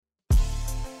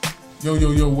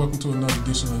Yo, welcome to another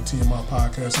edition of the TMI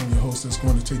Podcast. I'm your host that's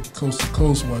going to take you coast to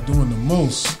coast while doing the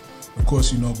most. Of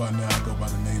course, you know by now I go by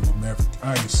the name of Maverick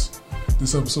Ice.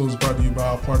 This episode is brought to you by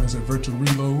our partners at Virtual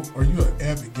Reload. Are you an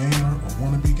avid gamer or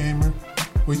wannabe gamer?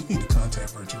 Well, you need to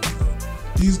contact Virtual Reload.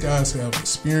 These guys have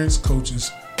experienced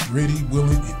coaches ready,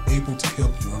 willing, and able to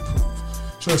help you improve.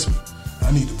 Trust me,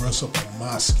 I need to brush up on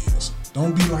my skills.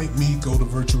 Don't be like me. Go to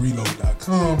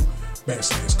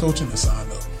virtualreload.com/coaching and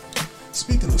sign up.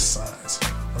 Speaking of signs,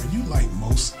 are you like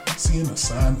most seeing a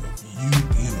sign of you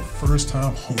being a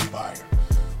first-time home buyer?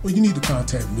 Well, you need to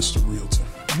contact Mr. Realtor.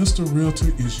 Mr.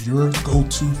 Realtor is your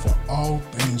go-to for all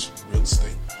things real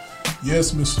estate.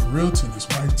 Yes, Mr. Realtor and his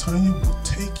wife Tanya will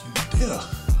take you there.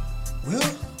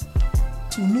 Well,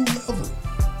 to a new level.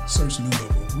 Search New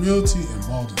Level Realty in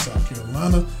Malden, South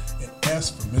Carolina, and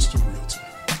ask for Mr. Realtor.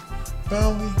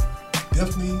 Finally,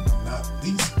 definitely not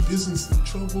least, business in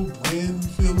trouble, brand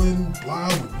feeling, blah,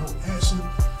 with no action.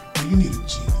 Well, you need a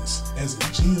genius. As a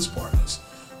Genius Partners,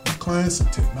 with clients in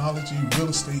technology, real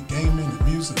estate, gaming, and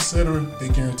music, etc., they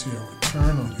guarantee a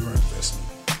return on your investment.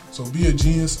 So be a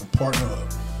genius and partner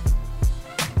up.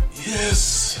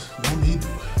 Yes, won't he do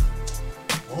it?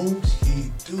 Won't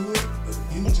he do it? The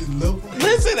energy level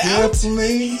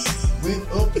definitely went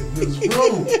up in this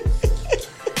room. We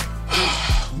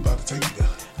about to take it down.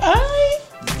 All right.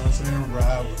 You know what I'm saying?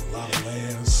 Ride with a lot of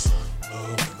laughs,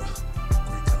 love, and a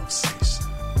great conversation.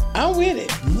 I'm with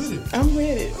it. You with it? I'm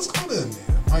with it. Let's go there, man.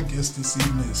 My guest this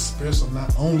evening is special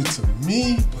not only to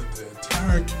me, but the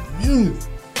entire community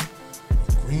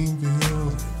of Greenville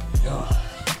and beyond.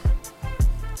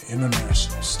 The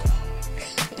international star.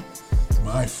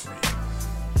 My friend.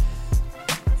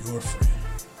 Your friend.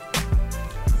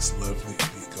 Miss Lovely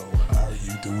Vigo. How are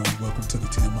you doing? Welcome to the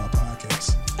TMI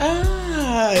Podcast.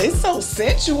 It's so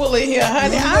sensual in here,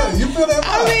 honey. You feel that vibe?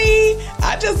 I mean,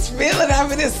 I just feel it. I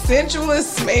mean, it's sensual, it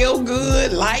smell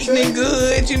good, lightning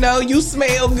good, you know, you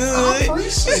smell good. I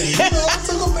appreciate it. You know, I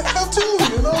took a bath too,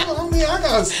 you know. I mean, I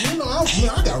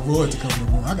got royalty coming in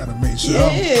the room. I got to make sure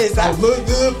yes, I look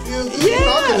good, feel good. Yeah. I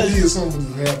could have did something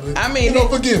to happen. I mean, you know,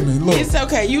 forgive me. Look. It's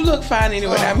okay. You look fine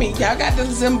anyway. I mean, y'all got the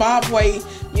Zimbabwe,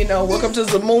 you know, welcome to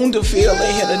Zamunda field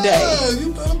in here today. Yeah,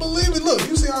 you better believe it. Look,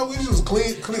 you see how we just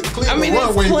clean I mean, the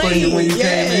runway it's for you when you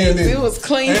yes, came in. It was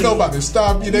clean. Ain't nobody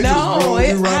stop you. They just roll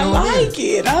you right I on like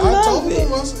in. it. I love told it.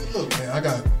 them, I said, look, man, I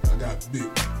got big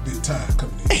time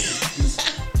coming in.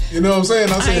 You know what I'm saying?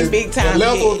 I said, big time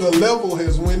the level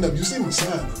has went up. You see my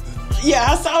sign up there.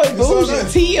 Yeah, I saw it. Bougie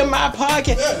T in my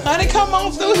pocket. Yeah. Honey, come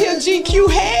on through here, GQ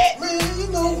hat. Man, you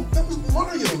know, that was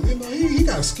Mario. You know, he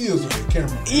got skills with the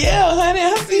camera. Yeah, honey,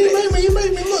 I see it. You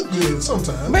made me look good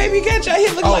sometimes. Baby, got your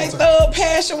hair look like Thug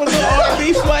Passion with a little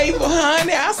R&B flavor,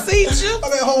 honey. I see you. Oh,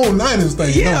 that whole 90s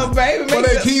thing. Yeah, baby. But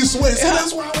that Keith Sweat. See,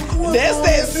 that's why I was going That's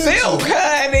that silk,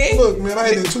 honey. Look, man, I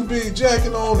had that too big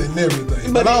jacket on and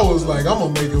everything. But I was like, I'm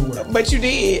going to make it work. But you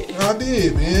did. I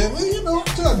did, man. Well, you know, I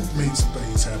tried to make some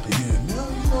things happen here. Now,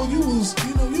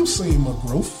 you've seen my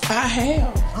growth. I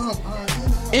have.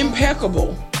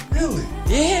 Impeccable. Really?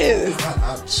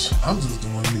 Yes. I'm just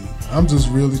doing me. I'm just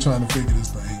really trying to figure this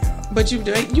thing out. But you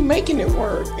making it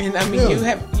work, and I mean,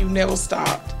 you never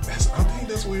stopped. I think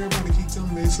that's what everybody keeps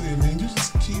telling me. They say, man, you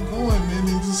just keep going, man.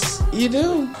 You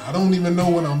do. I don't even know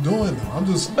what I'm doing though.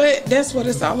 But that's what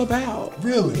it's all about.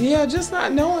 Really? Yeah, just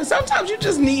not knowing. Sometimes you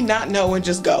just need not know and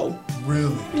just go.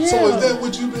 Really? Yeah. So is that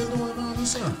what you've been doing all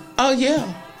this time? Oh yeah.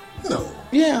 No.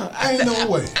 Yeah. Ain't no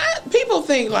way. People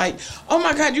think like, oh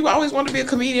my God, you always want to be a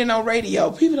comedian on radio.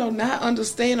 People do not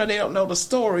understand or they don't know the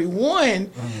story.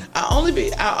 One, I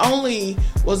only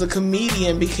was a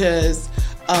comedian because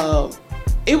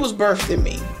it was birthed in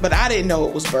me, but I didn't know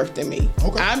it was birthed in me.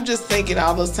 Okay. I'm just thinking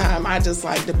all the time, I just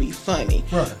like to be funny.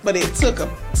 Right. But it took a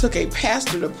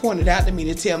pastor to point it out to me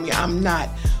to tell me I'm not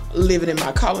living in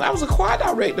my calling. I was a choir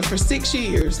director for 6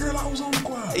 years. Girl, I was on the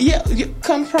choir. Yeah,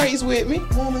 come praise with me.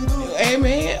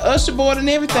 Amen. Usher board and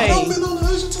everything. I don't been on the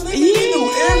usher till they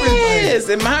do everything. Yes,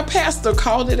 and my pastor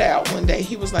called it out one day.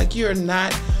 He was like, you're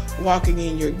not walking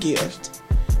in your gift.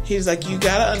 He was like, you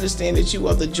got to understand that you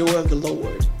are the joy of the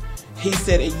Lord. He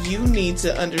said, you need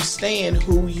to understand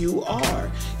who you are.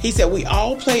 He said, we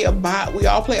all play a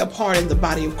part in the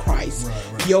body of Christ.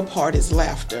 Right. Your part is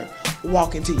laughter.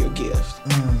 Walk into your gift.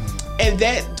 And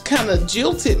that kind of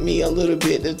jilted me a little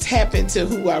bit to tap into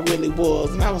who I really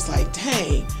was. And I was like,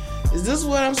 dang, is this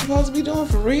what I'm supposed to be doing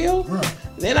for real? Right.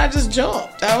 Then I just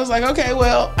jumped. I was like, okay,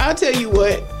 well, I'll tell you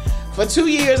what. For 2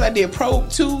 years, I did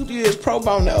 2 years pro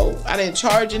bono. I didn't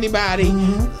charge anybody,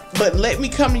 but let me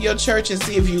come to your church and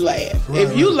see if you laugh.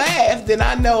 If you laugh, then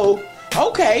I know,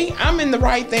 okay, I'm in the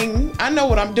right thing. I know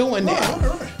what I'm doing now.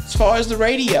 Right. as far as the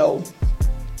radio,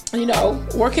 you know,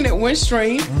 working at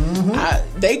Windstream,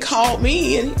 they called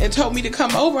me and told me to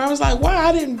come over. I was like, wow,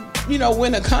 I didn't, you know,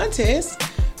 win a contest.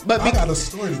 But I got a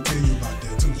story to tell you about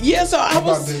that too. Yeah, so I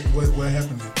was. What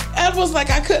happened? I was like,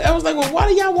 I was like, well, why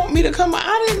do y'all want me to come?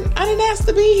 I didn't ask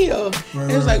to be here. Right,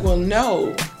 it was like, well,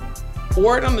 no.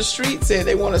 Word on the street said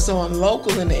they wanted someone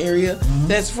local in the area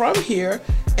that's from here,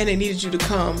 and they needed you to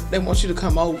come. They want you to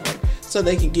come over so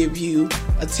they can give you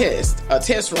a test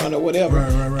run or whatever.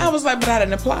 Right. I was like, but I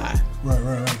didn't apply.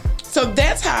 Right. So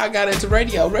that's how I got into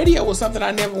radio. Radio was something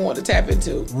I never wanted to tap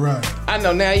into. Right. I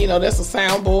know now, you know, that's a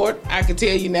soundboard. I can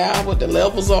tell you now what the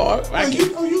levels are.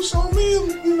 You showed me,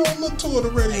 you know, a little tour of the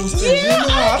radio station. Yeah,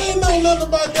 I didn't know nothing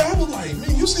about that. I was like,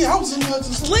 man, you see, I was in there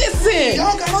just listen.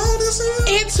 Y'all got all this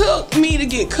in? It took me to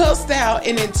get cussed out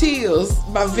and in tears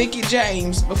by Vicky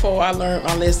James before I learned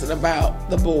my lesson about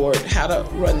the board, how to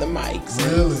run the mics.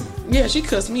 Really? Yeah, she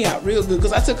cussed me out real good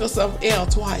because I took herself L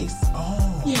twice. Oh.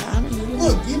 Yeah, I mean,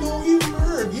 look, you know, even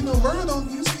Murr don't,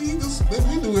 you see, he just let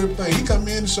me do everything. He come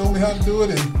in and show me how to do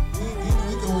it, and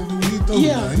he go and do what he do.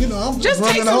 Yeah. You know, I'm just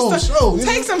running the whole show.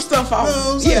 Take some stuff off. You know what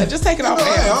I'm yeah, saying? just take it off.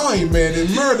 I ain't mad at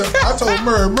Murr. I told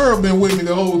Murr been with me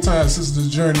the whole time since the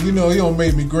journey. You know, he don't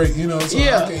make me great, you know, so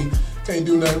I can't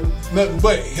do nothing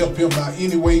but help him out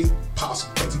any way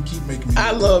possible because he keep making me I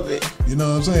love it. You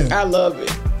know what I'm saying? I love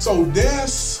it. So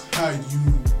that's how you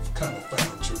kind of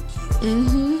found your gift.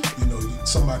 You know,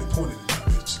 somebody pointed it out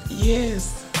at you.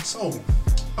 Yes. So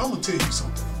I'm gonna tell you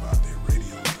something about that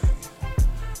radio thing.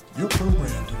 Your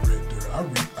program director, I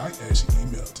actually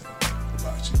emailed him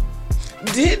about you.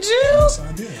 Did you? Yes,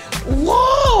 I did.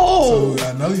 Whoa! So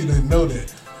I know you didn't know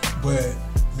that, but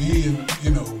me and,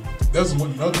 you know, that's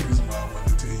another reason why I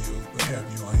wanted to tell you to have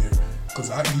you on here,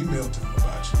 because I emailed him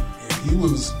about you, and he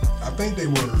was, I think they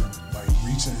were like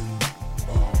reaching,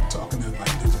 talking to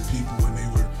like different people, and they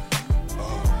were,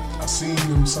 I seen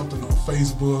him something on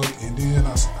Facebook, and then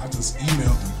I just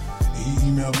emailed him, and he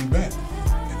emailed me back,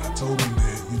 and I told him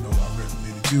that, you know, I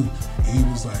recommended you, and he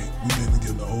was like, we didn't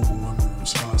get an overwhelming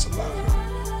response about it,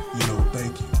 you know,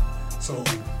 thank you. So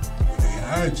when they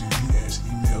hired you, he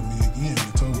actually emailed me again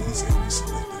and told me, he said, we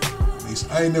selected.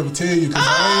 I ain't never tell you because I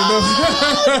ain't never.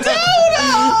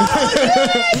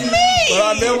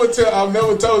 But I've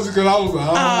never told you because I was like,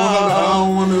 I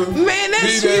don't want to be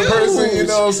that person, you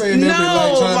know what I'm saying? No,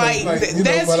 you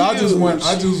know, but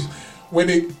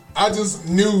I just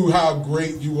knew how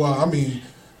great you are. I mean,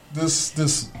 this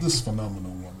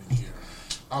phenomenal woman here.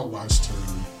 I watched her.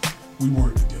 We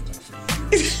worked together for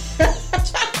years.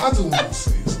 I just want to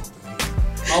say something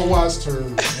here. I watched her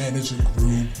manage a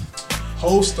group,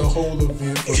 host a whole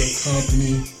event for the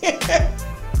company,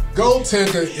 go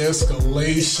take an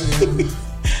escalation,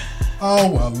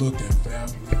 all while looking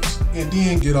fabulous, and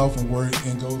then get off of work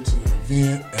and go to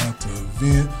event after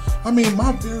event. I mean,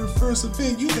 my very first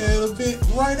event, you had an event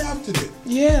right after that.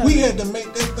 Yeah. We had to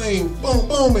make that thing boom,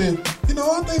 boom, and, you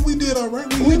know, I think we did all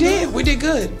right. We did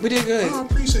good. I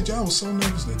appreciate you. I was so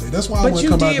nervous that day. That's why I wouldn't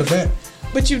come out the back.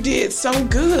 But you did so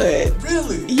good.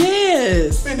 Really?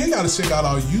 Yes. Man, they got to check out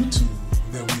our YouTube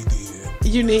that we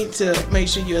did. You need to make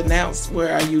sure you announce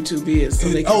where our YouTube is so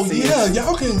they can see us.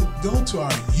 Y'all can go to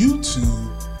our YouTube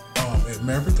at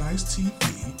Maverick Ice TV.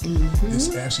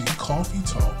 It's actually Coffee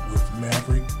Talk with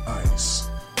Maverick Ice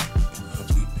and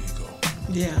Lovely Big O.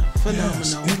 Yeah, phenomenal.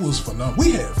 Yes, it was phenomenal.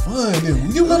 We had fun, didn't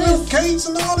we? You remember cakes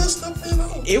and all that stuff, you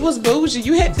know? It was bougie.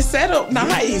 You had to set up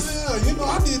nice. Yeah, you know,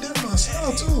 I did that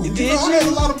myself too. I had a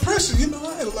lot of pressure. You know,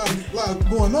 I had a lot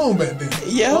going on back then.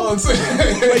 Yeah. You know what I'm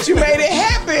saying? But you made it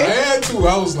happen. I had to.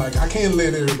 I was like, I can't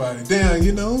let everybody down,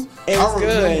 you know? It was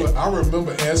good. I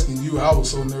remember asking you, I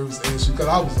was so nervous to ask you, because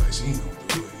I was like, she ain't gonna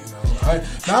do it, you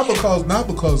know? Not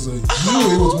because of you,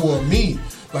 it was more me.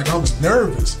 Like, I was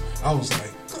nervous. I was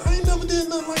like, I ain't never did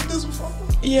nothing like this before.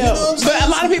 Yeah, you know but a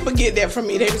lot of people get that from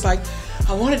me. They was like,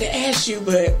 I wanted to ask you,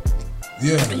 but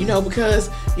you know,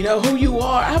 because you know who you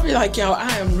are. I'll be like, yo, I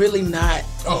am really not.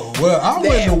 Oh well, I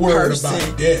wasn't worried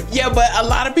about that. Yeah, but a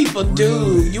lot of people do.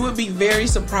 Really? You would be very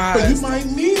surprised. But you might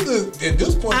need to at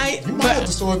this point. You might have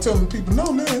to start telling people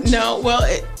no, man. No, well,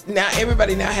 now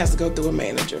everybody now has to go through a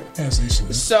manager. As they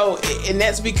should. So, and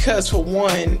that's because for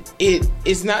one,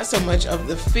 it's not so much of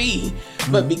the fee,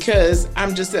 but because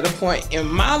I'm just at a point in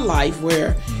my life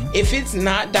where if it's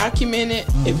not documented,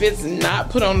 if it's not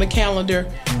put on the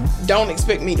calendar, don't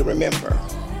expect me to remember.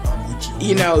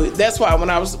 You know, that's why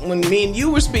when me and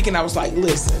you were speaking, I was like,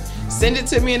 listen, send it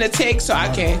to me in a text so I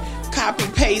can copy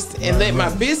paste and let my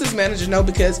business manager know,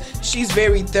 because she's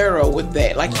very thorough with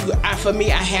that. Like for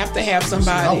me, I have to have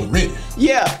somebody. I was ready.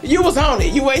 Yeah, you was on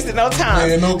it. You wasted no time.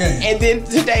 Man, no game. And then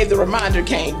today the reminder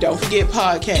came. Don't forget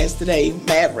podcast today,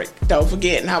 Maverick. Don't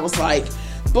forget. And I was like,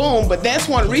 boom. But that's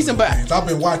one reason. But I've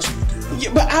been watching you, girl.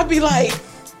 Yeah, but I'd be like,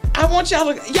 I want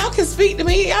y'all can speak to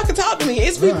me. Y'all can talk to me.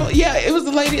 It's people. Yeah, it was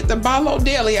the lady at the Barlow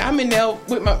Deli. I'm in there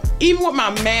with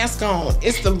my mask on.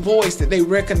 It's the voice that they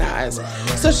recognize.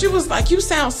 So she was like, "You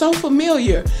sound so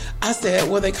familiar." I said,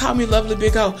 "Well, they call me Lovely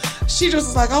Big O." She just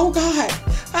was like, "Oh God,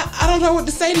 I don't know what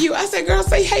to say to you." I said, "Girl,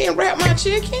 say hey and wrap my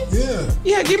chicken."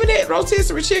 Yeah, give me that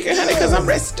rotisserie chicken, honey, because I'm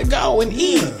ready to go and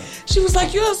eat. She was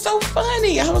like, "You're so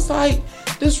funny." I was like,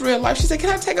 "This real life." She said, "Can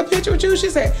I take a picture with you?" She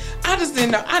said, "I just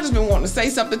didn't know. I just been wanting to say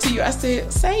something to you." I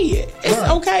said, "Say it. It's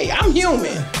okay. I'm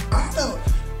human." I know.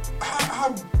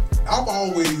 I've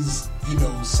always,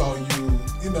 saw you,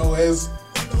 as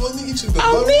Nisha, the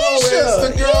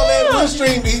girl at the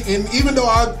stream. And even though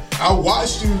I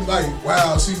watched you, like,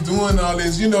 wow, she's doing all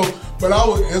this, but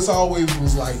it's always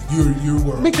was like you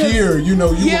were a peer, you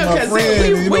were my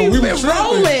friend. We've been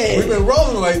rolling. We've been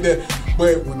rolling like that.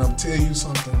 But when I'm telling you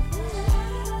something,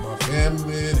 my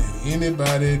family and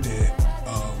anybody that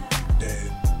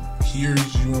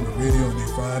hears you on the radio and they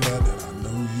find out that I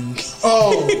know you.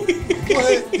 Oh,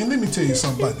 but and let me tell you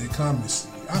something about that comedy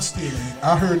scene.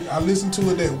 I listened to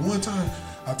it that one time.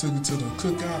 I took it to the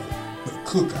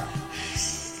cookout.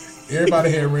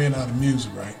 Everybody had ran out of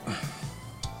music, right?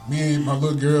 Me and my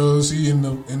little girl, she in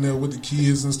there with the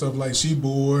kids and stuff, like she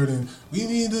bored, and we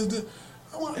need to.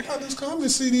 I got this comedy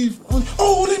CD.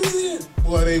 Oh, let me see it.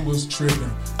 Boy, they was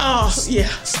tripping. Oh, yeah.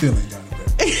 Still ain't got it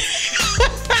back.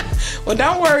 Well,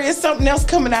 don't worry. It's something else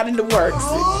coming out in the works.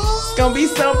 It's going to be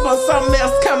something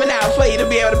else coming out for you to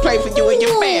be able to play for you and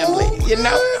your family, Okay.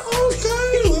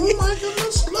 We might get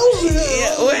a slow down.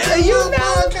 Yeah, well,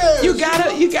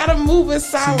 you gotta move in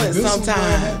silence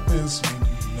sometimes. This is what happens when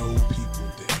you know people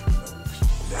that know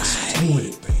people that's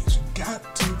doing things. You got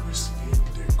to respect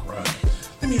their grind.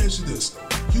 Let me ask you this, though.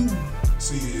 You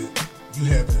said you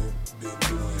haven't been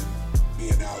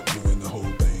being out doing the whole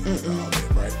thing and all that,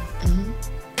 right?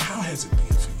 How has it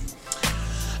been for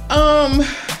you?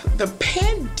 The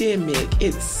pandemic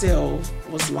itself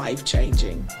was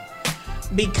life-changing,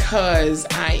 because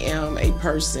I am a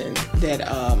person that,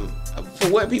 for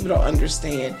what people don't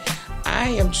understand, I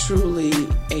am truly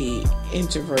a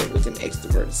introvert with an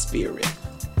extrovert spirit.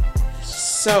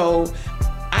 So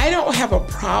I don't have a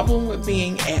problem with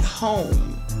being at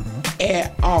home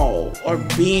at all, or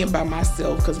being by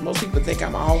myself, because most people think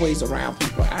I'm always around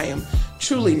people. I am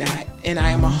truly not, and I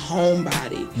am a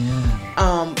homebody.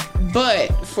 But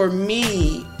for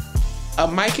me, a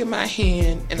mic in my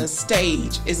hand and a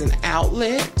stage is an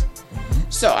outlet.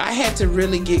 So I had to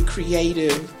really get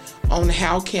creative on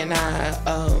how can I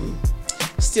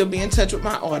still be in touch with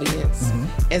my audience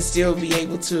and still be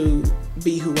able to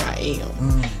be who I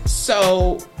am.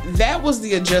 So that was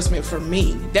the adjustment for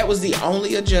me. That was the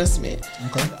only adjustment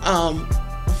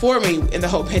for me in the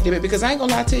whole pandemic, because I ain't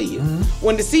gonna lie to you.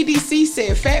 When the CDC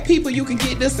said fat people, you can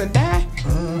get this and die,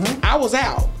 I was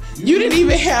out. You didn't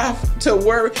even have to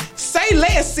worry. Say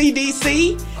less,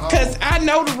 CDC, because I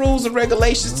know the rules and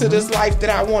regulations to this life that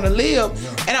I want to live,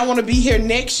 and I want to be here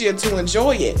next year to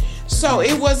enjoy it. So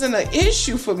it wasn't an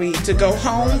issue for me to go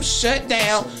home, shut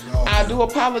down. I do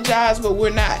apologize, but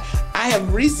we're not. I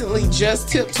have recently just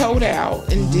tiptoed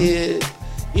out and did,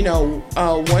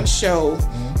 one show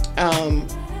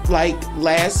like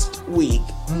last week,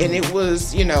 and it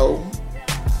was,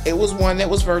 it was one that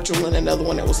was virtual and another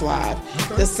one that was live.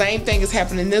 The same thing is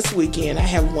happening this weekend. I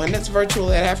have one that's virtual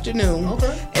that afternoon,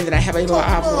 and then I have a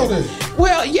live one.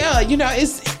 Well, yeah,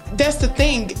 that's the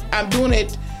thing. I'm doing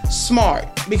it smart,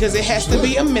 because it has to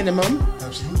be a minimum,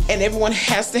 and everyone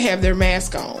has to have their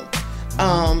mask on.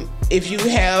 If you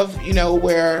have,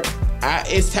 where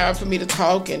it's time for me to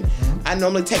talk, and I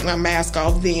normally take my mask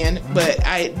off then, but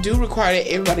I do require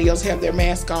that everybody else have their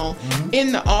mask on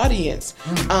in the audience.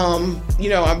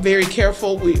 I'm very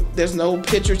careful. There's no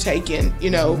picture taken,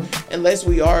 unless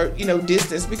we are,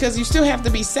 distance, because you still have to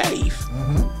be safe.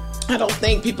 I don't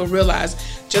think people realize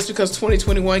just because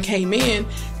 2021 came in,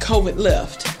 COVID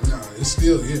left. No, it's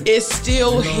still here. It's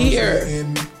still here.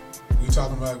 And we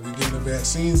talking about we getting the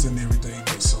vaccines and everything,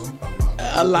 but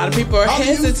a lot of people are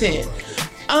hesitant.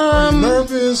 Are you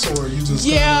nervous, or are you just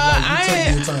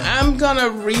I'm gonna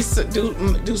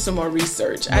do some more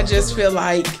research. I just feel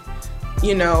like,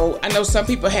 I know some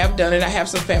people have done it. I have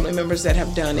some family members that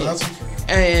have done it,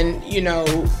 and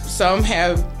some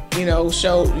have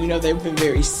showed they've been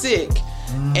very sick,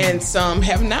 and some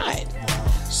have not.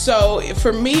 So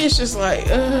for me, it's just like,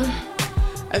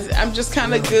 I'm just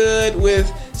kind of good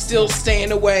with still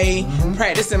staying away,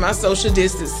 practicing my social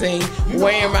distancing,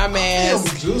 wearing my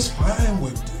mask. I'm just fine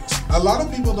with this. A lot of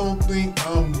people don't think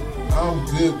I'm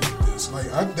good with this.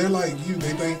 Like they're like you.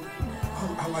 They think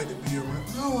I like to be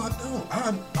around. No,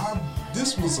 I don't.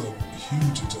 This was a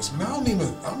huge adjustment. I'm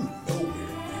nowhere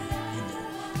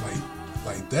near,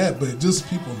 like that. But just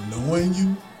people knowing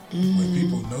you. When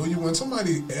people know you, when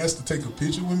somebody asked to take a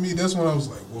picture with me, that's when I was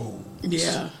like, whoa.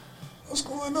 Yeah. What's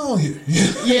going on here?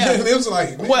 Yeah. And it was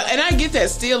like, man. Well, and I get that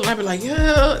still, and I be like,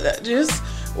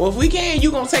 if we can,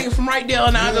 you gonna take it from right there,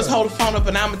 and I'll just hold the phone up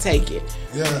and I'm gonna take it.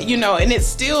 Yeah. And it's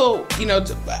still,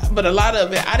 but a lot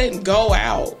of it, I didn't go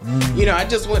out. I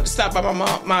just went to stop by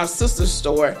my sister's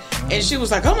store, and she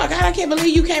was like, "Oh my God, I can't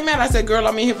believe you came out." I said, "Girl,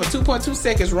 I'm in here for 2.2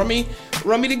 seconds. Run me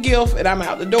the gift, and I'm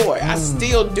out the door." I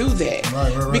still do that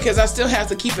right. because I still have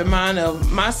to keep in mind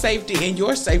of my safety and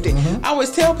your safety. I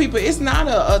always tell people it's not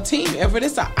a team effort;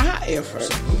 it's an I effort.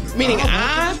 Absolutely. Meaning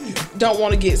I don't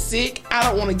want to get sick. I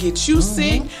don't want to get you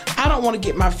sick. I don't want to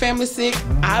get my family sick.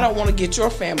 I don't want to get your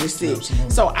family sick.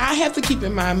 Absolutely. So I have to keep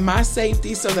in mind my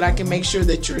safety so that I can make sure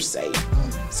that you're safe.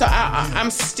 So I'm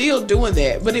still doing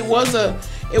that, but it was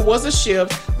a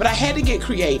shift. But I had to get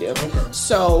creative. Okay.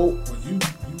 So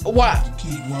what?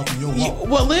 You keep walking your walk.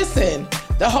 Well, listen.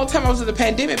 The whole time I was in the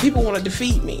pandemic, people wanted to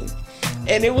feed me.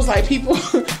 And it was like people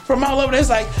from all over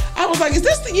there. I was like, is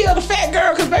this the year of the fat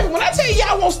girl? Because baby, when I tell you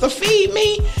y'all wants to feed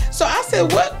me. So I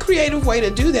said, what creative way to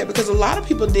do that? Because a lot of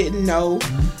people didn't know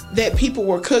that people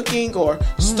were cooking or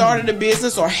started a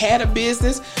business or had a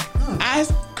business. I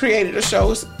created a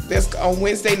show that's on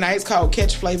Wednesday nights called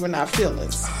Catch Flavor Not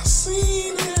Feelings. I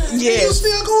seen that. Yes. You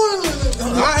still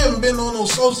going? I haven't been on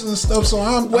those socials and stuff, so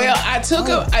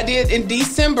I did in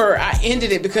December. I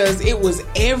ended it because it was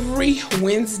every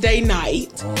Wednesday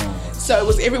night. So it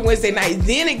was every Wednesday night.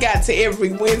 Then it got to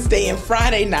every Wednesday and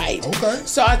Friday night. Okay.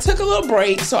 So I took a little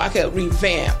break so I could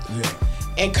revamp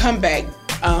and come back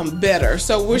better.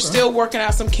 So we're still working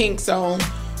out some kinks on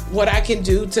what I can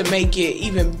do to make it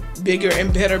even bigger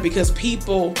and better, because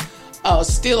people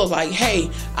still like, hey,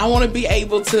 I want to be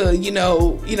able to,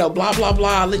 blah, blah,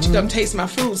 blah, let you come taste my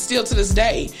food. Still to this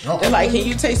day. They're like, can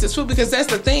you taste this food? Because that's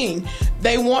the thing.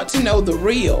 They want to know the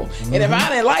real. And if I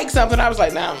didn't like something, I was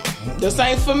like, nah, this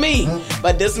ain't for me.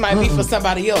 But this might be for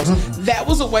somebody else. That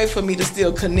was a way for me to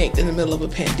still connect in the middle of a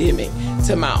pandemic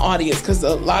to my audience. Because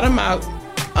a lot of my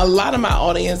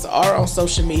audience are on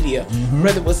social media,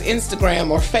 whether it was Instagram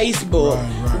or Facebook.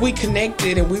 Right. We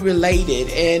connected and we related,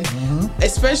 and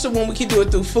especially when we can do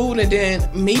it through food, and then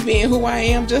me being who I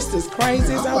am, just as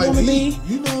crazy as I want to be.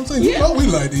 You know what I'm saying? You know we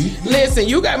like to eat. Listen,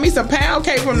 you got me some pound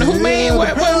cake from the Who Man?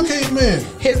 What? Pound Cake Man.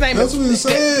 His name That's what he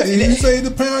said. He said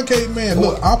the Pound Cake Man.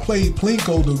 Look, I played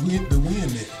Plinko to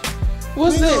win it.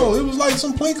 What's that? It was like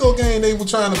some Plinko game they were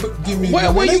trying to give me.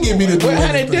 Give me the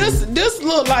honey, this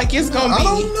look like it's gonna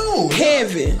be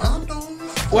heavy. I don't know.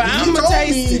 Well, I'm gonna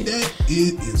taste it. That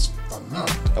it is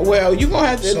phenomenal. Well, you gonna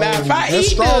have to now. If I eat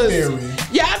strawberry.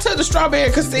 I took the strawberry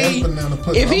because see,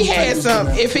 if he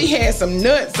had some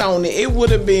nuts on it, it would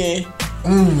have been.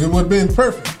 It would have been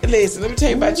perfect. Listen, let me tell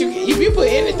you about you. If you put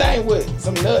anything with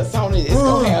some nuts on it, it's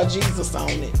gonna have Jesus on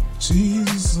it.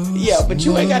 Jesus. Yeah, but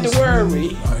you ain't got to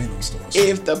worry.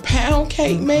 If the Pound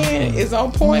Cake Man is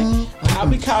on point, I'll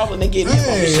be calling and getting him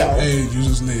on the show. Hey, you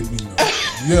just let me know.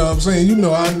 You know what I'm saying?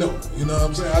 I know. You know what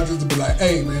I'm saying? I just be like,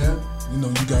 hey, man,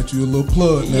 you got you a little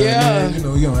plug now. Yeah. Man.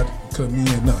 You don't have to cut me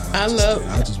in. Nah, I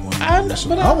just want to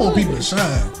I want people to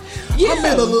shine. Yeah. I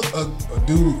met a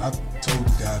dude. I told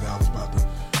the guy that I was about to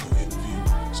go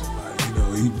interview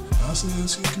somebody. I said,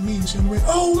 is he a comedian? She went,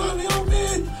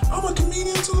 man, I'm a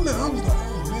comedian too now. I was like,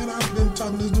 oh man, I've been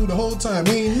talking to this dude the whole time.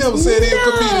 He ain't never said he a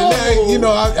comedian.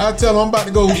 Now, I tell him I'm about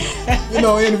to go,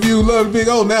 interview Love Big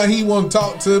O. Now he want to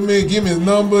talk to me, give me his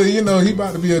number. He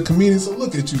about to be a comedian. So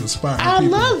look at you inspiring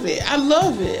people. I love it.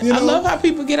 I love how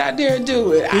people get out there and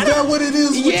do it. Is that what it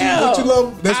is? What you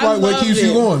love? That's what keeps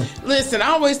you going. Listen,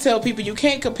 I always tell people you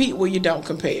can't compete where you don't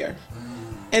compare.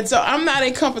 And so I'm not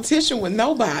in competition with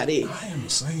nobody. I am the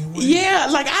same way. Yeah,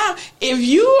 if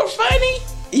you are funny,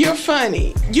 you're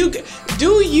funny. You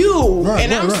do you,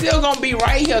 and I'm still gonna be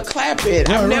right here clapping.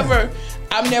 I've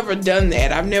never done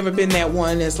that. I've never been that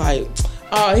one that's like,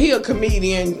 he a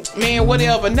comedian, man,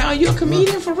 whatever. Now you're a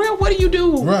comedian for real. What do you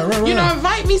do? Right.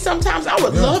 Invite me sometimes. I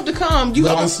would love to come. You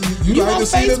on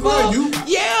Facebook?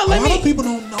 A lot of people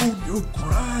don't know your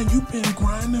grind. You've been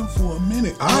grinding for a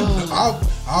minute.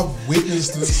 I've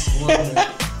witnessed this woman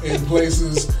in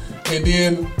places, and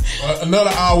then another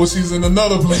hour she's in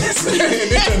another place, and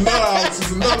then another hour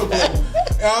she's in another place.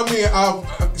 I mean,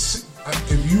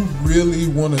 if you really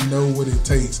want to know what it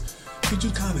takes, could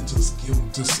you kind of just give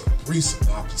them just a brief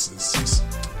synopsis? Just,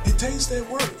 it takes that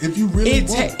work. If you really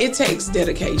want it takes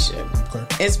dedication.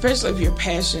 Okay. Especially if you're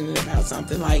passionate about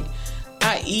something. Like,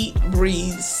 I eat,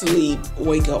 breathe, sleep,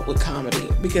 wake up with comedy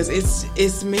because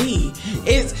it's me.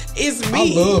 It's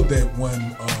me. I love that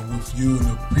one with you and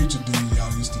the preacher dude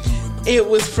y'all used to do. It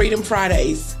was Freedom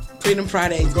Fridays. Freedom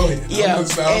Fridays. Go ahead. Yeah, and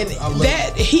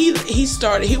that he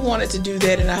started. He wanted to do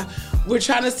that, and we're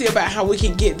trying to see about how we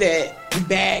can get that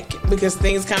back because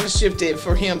things kind of shifted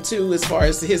for him too as far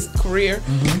as his career.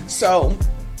 Mm-hmm. So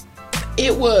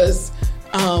it was.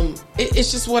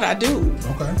 It's just what I do.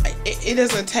 Okay. It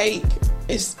doesn't take.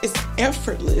 It's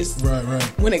effortless. Right.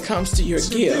 When it comes to your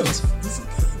gift.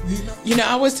 You know,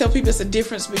 I always tell people it's a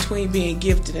difference between being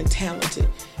gifted and talented.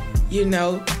 You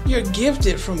know, you're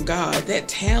gifted from God. That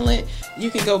talent, you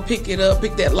can go pick it up,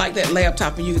 pick that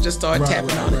laptop, and you can just start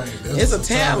tapping on it. It's a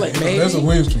talent, baby. That's a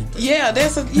win streak. Yeah,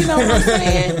 that's a, you know what I'm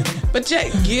saying? But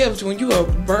that gift, when you are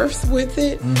birthed with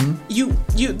it, you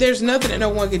there's nothing that no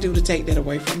one can do to take that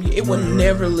away from you. It will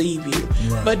never leave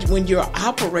you. Right. But when you're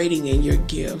operating in your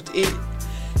gift,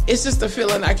 it's just a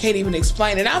feeling I can't even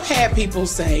explain. And I've had people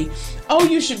say, oh,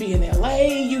 you should be in LA,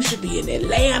 you should be in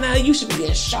Atlanta, you should be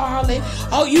in Charlotte.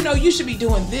 Oh, you know, you should be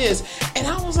doing this. And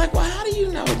I was like, well, how do you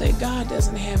know that God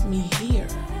doesn't have me here?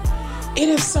 It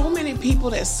is so many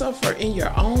people that suffer in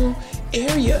your own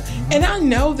area. And I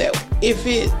know that if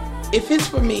it's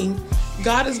for me,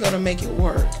 God is going to make it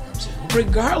work.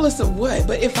 Regardless of what.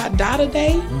 But if I die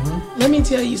today, let me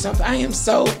tell you something. I am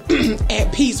so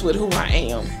at peace with who I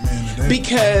am.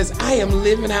 Because I am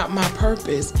living out my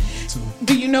purpose.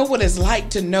 Do you know what it's like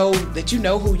to know that you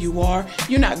know who you are?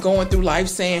 You're not going through life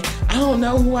saying, I don't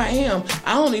know who I am.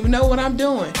 I don't even know what I'm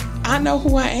doing. I know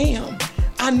who I am.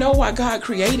 I know why God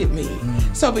created me.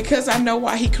 So because I know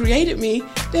why he created me,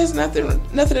 there's nothing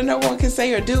that no one can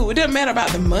say or do. It doesn't matter about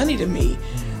the money to me.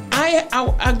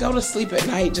 I go to sleep at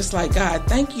night just like, God,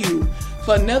 thank you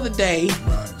for another day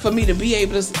for me to be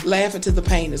able to laugh until the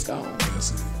pain is gone.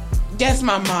 That's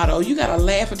my motto. You gotta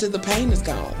laugh until the pain is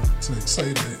gone.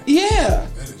 Say that. Yeah.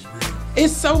 That is real.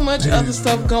 It's so much other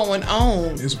stuff going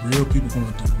on. It's real people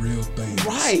going through real things.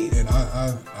 Right. And I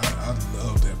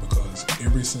love that because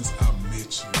ever since I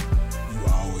met you,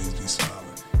 you always be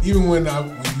smiling. Even when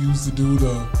we used to do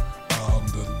the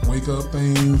wake up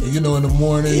thing, you know, in the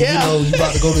morning, you know, you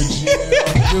about to go to the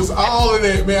gym, just all of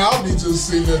that, man. I'll be just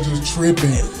sitting there just tripping.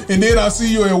 And then I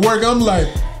see you at work, I'm like,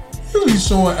 you be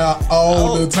showing out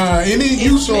all the time. And then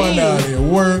you showing out at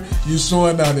work, you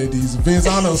showing out at these events.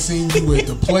 I done seen you at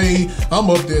the play. I'm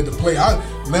up there at the play. I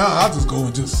just go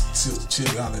and just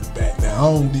chill out in the back now.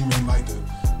 I don't even like to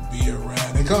be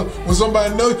around. And come when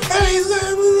somebody knows, hey,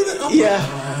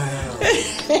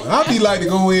 I be like to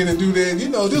go in and do that. You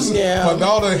know, this is my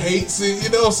daughter hates it. You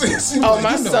know what I'm saying? Oh, like,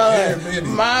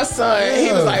 my son,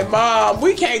 he was like, Mom,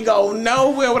 we can't go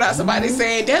nowhere without somebody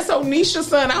saying, that's Onisha's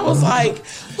son. I was like,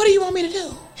 what do you want me to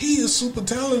do? He is super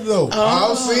talented though.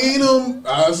 I've seen him.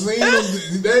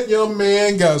 That young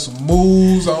man got some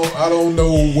moves. I don't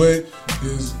know what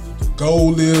his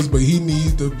goal is, but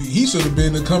he should have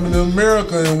been coming to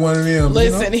America in one of them.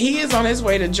 Listen, he is on his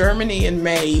way to Germany in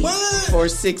May for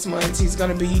 6 months. He's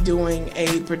going to be doing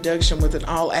a production with an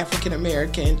all African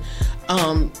American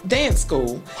dance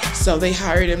school. So they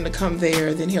hired him to come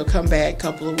there. Then he'll come back a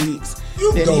couple of weeks.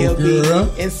 He'll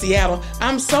be in Seattle.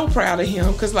 I'm so proud of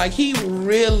him because like he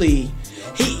really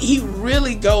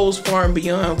goes far and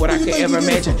beyond what I could ever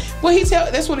imagine. Well,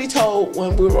 that's what he told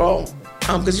when we were on.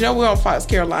 Because you know we're on Fox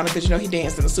Carolina because you know he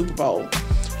danced in the Super Bowl.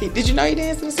 Did you know he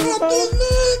danced in the Super Bowl?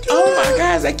 Oh my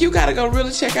God, Zach, you gotta go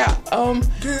really check out.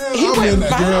 He went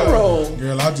viral.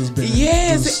 Girl, I just been.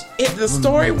 Yes, the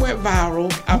story went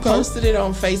viral. I posted it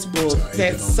on Facebook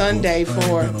that Sunday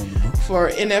for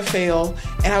NFL,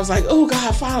 and I was like, oh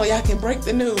God, finally I can break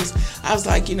the news. I was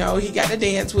like, you know, he got to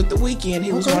dance with The Weeknd.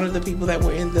 He was one of the people that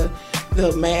were in the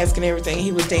mask and everything.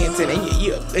 He was dancing, and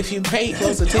if you paid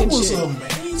close attention, that was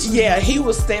amazing. Yeah, he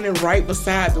was standing right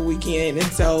beside The Weeknd,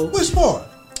 and so which part?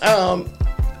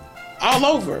 All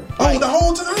over. Like, the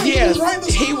whole time? Yes,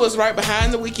 he was right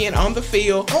behind The Weeknd on the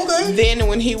field. Okay. Then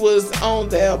when he was on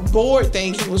the board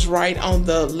thing, he was right on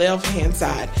the left-hand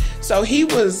side. So he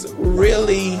was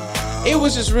really, it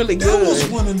was just really good. That was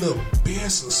one of the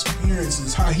best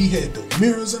experiences, how he had the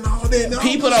mirrors and all that. And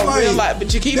people don't realize,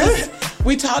 but you keep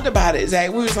we talked about it,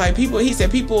 Zach. We was like, he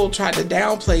said people tried to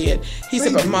downplay it. He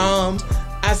said, but Mom,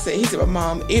 he said, but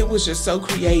Mom, it was just so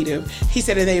creative. He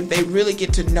said that if they really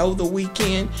get to know The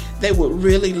Weeknd, they would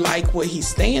really like what he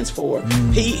stands for.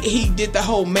 He did the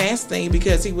whole mask thing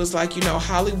because he was like,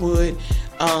 Hollywood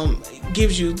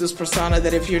gives you this persona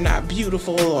that if you're not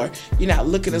beautiful or you're not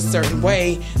looking a certain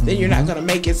way, then you're not going to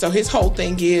make it. So his whole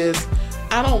thing is,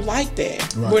 I don't like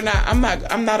that. Right.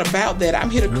 I'm not about that. I'm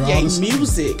here to create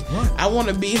music. Right. I want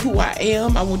to be who I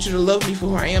am. I want you to love me for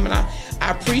who I am, and I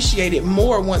appreciate it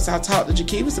more once I talked to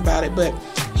Jaquivas about it. But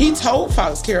he told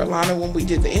Fox Carolina when we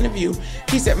did the interview,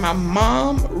 he said, my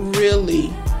mom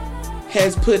really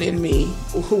has put in me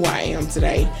who I am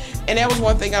today. And that was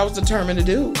one thing I was determined to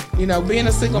do. Being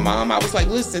a single mom, I was like,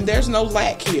 listen, there's no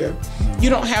lack here. You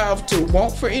don't have to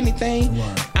want for anything.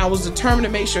 Right. I was determined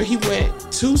to make sure he went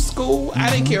to school. I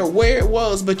didn't care where it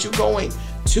was, but you're going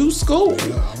to school.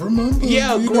 Yeah, I remember.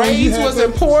 Yeah, grades was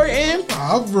important.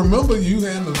 I remember you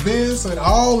had events and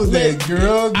all of that,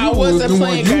 girl. I wasn't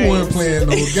playing games. You weren't playing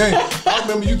no game. I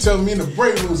remember you telling me in the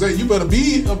break room, that you better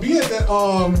be at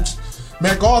that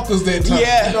MacArthur's that time.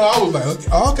 Yeah. I was like,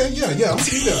 okay, yeah, I'm gonna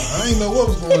be there. I didn't know what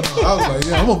was going on. I was like,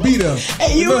 yeah, I'm gonna be there.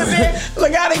 And you was there.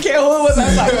 Look, I didn't care who it was. I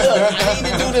was like, look, I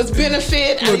need to do this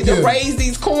benefit. I need to raise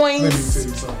these coins. Let me tell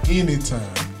you something. Anytime,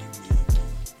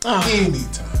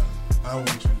 I want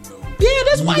you to know. Yeah,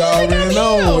 that's why you think I'm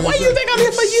here. Why you think I'm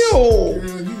here for you?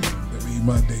 Girl, you let me eat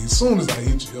my day. As soon as I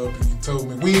hit you up and you told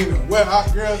me when,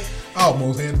 girl, I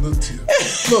almost had a little tip.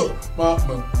 Look, my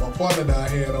partner that I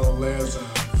had on last time,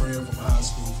 friend from high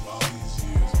school for all these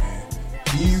years, man.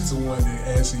 He's the one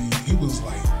that actually, he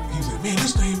said, man,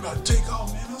 this thing about to take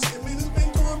off, man. I said, man, this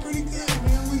been going pretty good,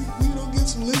 man. We get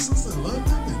some listens in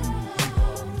London and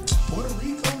Puerto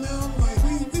Rico now. Like,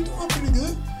 we doing pretty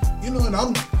good. And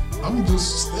I'm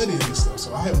just studying this stuff,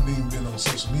 so I haven't even been on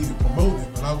social media promoting it,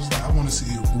 but I was like, I want to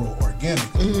see it grow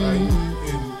organically, right?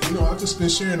 And, I've just been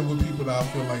sharing it with people that I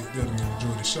feel like they'll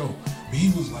enjoy the show. But he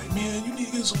was like, man, you need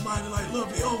to get somebody like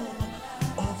Lovely on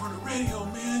for the radio,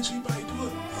 man. She might do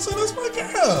it. I said, that's my girl.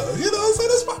 I said,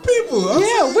 that's my people.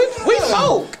 We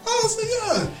folk. I said,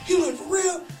 yeah. He was like, for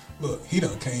real? Look, he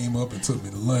done came up and took me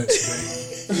to lunch, man.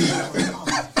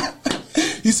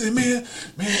 He said, man,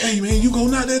 hey, man, you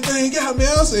gonna knock that thing out, man?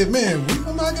 I said, man, we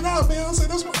gonna knock it out, man. I said,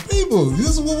 that's my people. This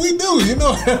is what we do,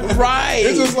 Right.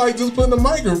 It's just like just putting a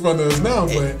mic in front of us now,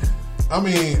 but I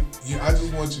mean, I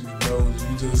just want you to know,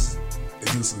 it just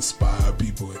inspire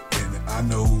people, and I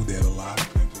know that a lot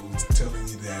of people telling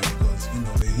you that because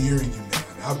they're hearing you now.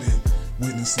 And I've been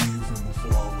witnessing you from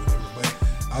before, or whatever, but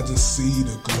I just see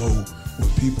the glow when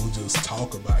people just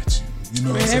talk about you. It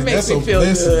makes me feel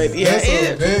good.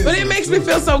 Yeah, but it makes me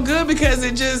feel so good because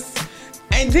it just,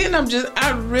 and then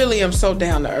I really am so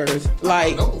down to earth.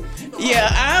 Like,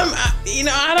 I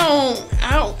don't.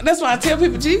 That's why I tell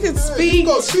people, you can speak. You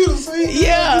go cheat see?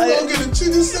 Yeah. You go get a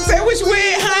chicken sandwich. Say which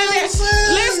way, honey.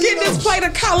 Let's get this plate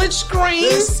of college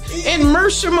greens and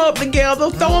merge them up together.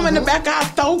 Throw them in the back of our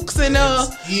thokes and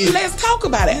let's talk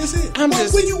about it.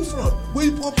 Where you from?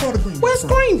 What part of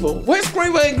Greenville? West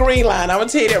Greenville and Green Line. I'm gonna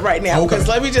tell you that right now because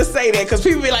let me just say that because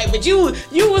people be like, but you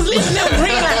was listening to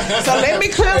Green Line. So let me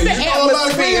clear the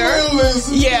atmosphere.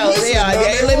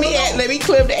 Let me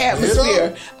clear the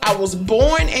atmosphere. I was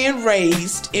born and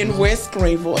raised in West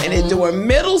Greenville, and during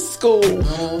middle school,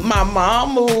 my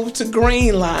mom moved to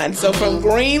Green Line. So from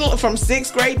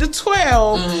 6th grade to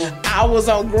 12, I was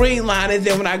on Green Line, and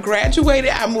then when I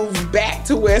graduated, I moved back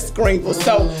to West Greenville.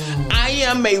 So I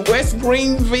am a West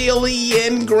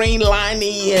Greenvilleian, Green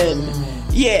Lineian.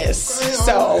 Yes,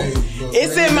 so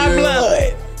it's in my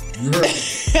blood. You heard me.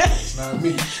 It's not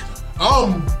me.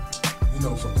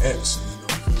 From Edison,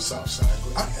 from the South Side.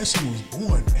 I actually was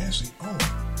born on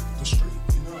the street.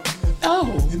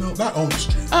 Not on the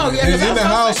street. Oh, yeah. In the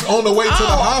house on the way to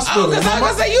the hospital. Because I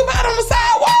was gonna say you about on the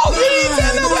sidewalk. You didn't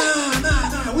tell nobody.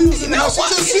 Nah. We was in the house.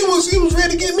 She was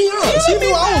ready to get me up. She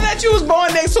knew that you was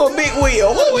born next to a big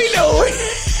wheel. What we doing?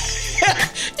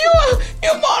 You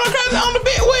born on the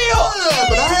big wheel. Yeah,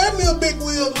 but I had me a big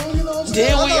wheel.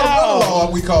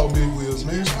 We call big wheels,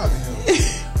 man. Shout out to him.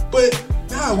 But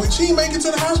when she make it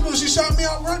to the hospital, she shot me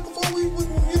out right before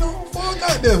before I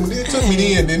got there. When they took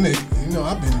me in, then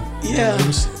I've been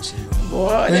ever since.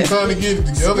 Boy, been trying to get it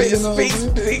together.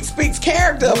 Speaks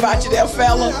character about you, there,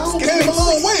 fella. I came a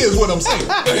long way, is what I'm saying.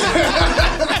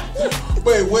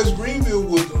 But West Greenville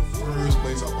was the first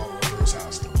place I bought my first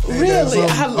house. Really,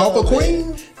 I love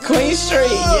Queen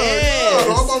Street. Yes. I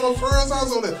bought my first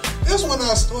house on that. That's when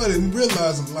I started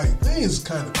realizing like things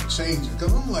kind of changing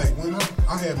because I'm like when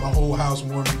I had my whole house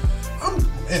warming. I'm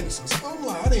from Edison, so I'm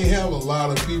like I didn't have a lot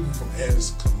of people from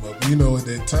Edison come up. At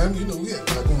that time, we had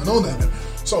a lot going on down there.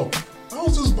 So I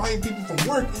was just inviting people from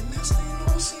work, and next thing you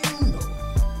know,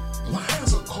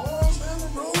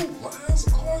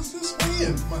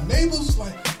 and my neighbors was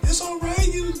like, it's all right,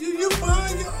 you're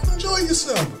fine, y'all enjoy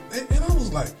yourself. And I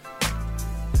was like,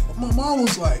 my mom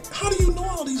was like, how do you know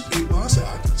all these people? I said,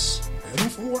 I just had them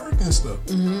from work and stuff.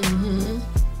 Mm-hmm.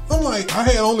 I'm like, I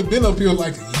had only been up here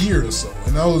like a year or so,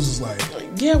 and I was just like,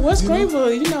 yeah, West Greenville,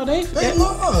 they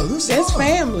love. That's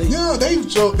family. Yeah, they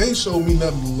showed me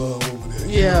nothing but love over there.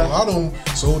 Yeah, I don't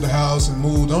sold the house and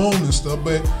moved on and stuff,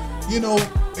 but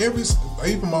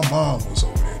even my mom was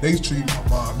over there. They treated my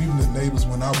mom, even the neighbors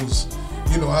when I was,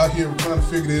 out here trying to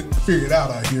figure it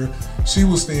out out here. She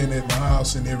was staying at my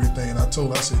house and everything, and I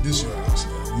told her, I said, this your house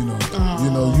now. I'm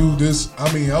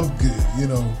good.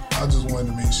 I just wanted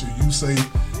to make sure you safe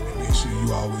and make sure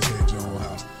you always had your own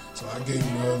house. So I gave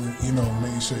love and,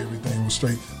 made sure everything was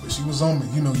straight. But she was on me,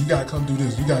 you gotta come do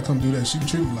this, you gotta come do that. She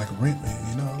treated me like a rent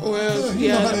man, Well, you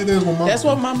know how that is with mama. That's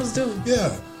what mamas do.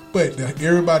 Yeah. But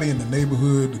everybody in the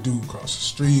neighborhood, the dude across the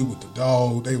street with the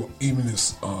dog, even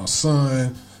his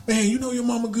son, man, your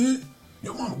mama good?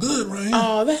 Your mama good, right?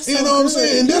 Oh, that's so You know what I'm good.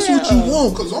 saying? And that's what you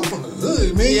want, because I'm from the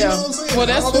hood, man. Yeah. You know what I'm saying? Well,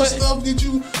 that's all that stuff that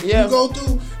you go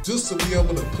through, just to be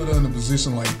able to put her in a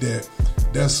position like that,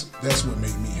 that's what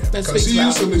made me happy. Because she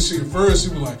used to this shit first,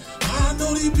 she was like, I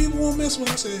know these people won't mess with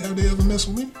me. I said, have they ever messed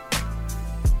with me?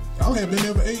 I have been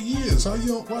there for 8 years. Why they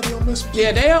don't mess with you?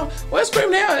 Yeah, they don't. West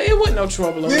Greenville, it wasn't no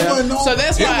trouble over there. So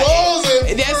that's why.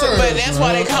 That's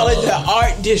why they call it the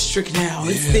art district now.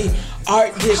 Yeah. It's the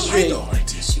art district. I like the art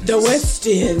district. The West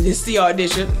End. It's the art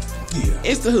district. Yeah,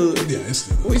 it's the hood. Yeah, it's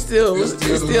the hood. We still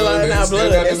in our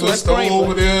blood. That's West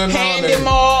Greenville. Handy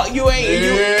Mall, you ain't.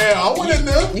 Yeah, I went in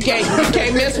there. You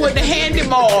can't mess with the Handy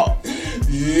Mall.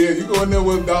 Yeah, you go in there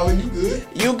with $1, you good.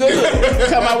 You good.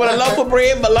 Come out with a loaf of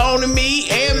bread, bologna meat,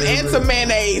 and some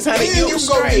mayonnaise, honey. And you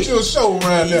go get you a show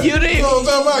around there. You did. You know what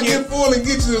I'm talking about? Get full and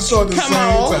get you a show at the same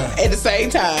time. At the same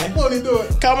time. Won't he do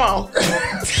it? Come on.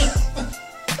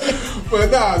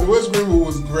 But the West Greenville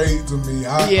was great to me.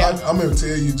 I'm going to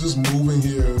tell you, just moving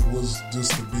here was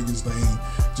just the biggest thing.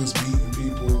 Just meeting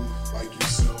people like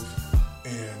yourself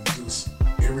and just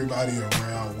everybody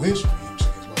around West Greenville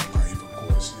changed my life, of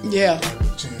course. I had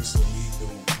the chance to meet the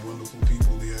wonderful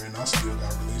people there, and I still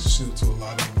got relationships to a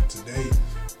lot of them today.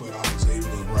 But I was able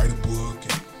to write a book,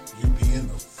 and you being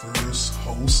the first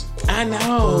host of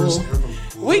first ever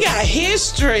book. We got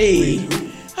history.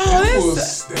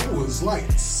 That was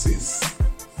like six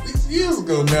years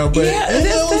ago now, but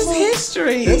that's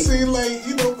history. That seemed like,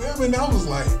 I was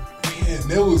like, man,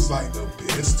 that was like the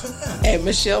best time. At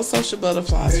Michelle Social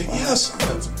Butterflies. Yeah, shout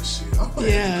out to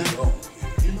Michelle.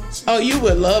 Oh, you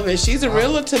would love it. She's a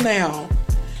realtor now.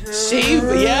 Girl. She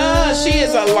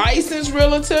is a licensed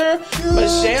realtor.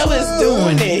 Michelle is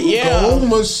doing it. Yeah. Oh,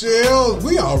 Michelle.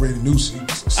 We already knew she was.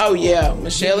 Oh yeah,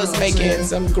 Michelle is making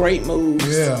some great moves.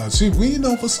 Yeah, for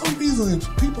some reason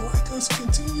people like us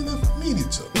continue to meet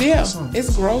each other. Yeah,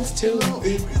 it's growth too.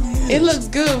 It really is. It looks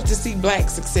good to see black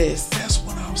success. That's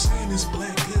what I'm saying. It's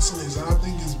black excellence. I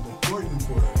think it's important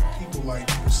for people like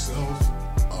yourself,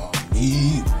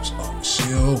 me,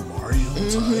 Michelle, Mario,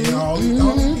 Taya, all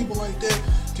these people like that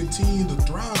continue to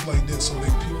thrive like that, so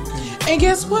that people can. And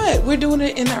guess what? We're doing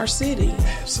it in our city.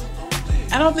 Absolutely.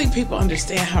 I don't think people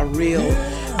understand how real.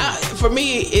 For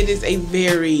me, it is a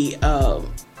very.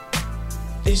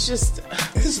 It's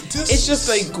just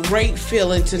a great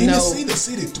feeling to know. To see the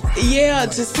city thrive. Yeah,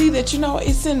 to see that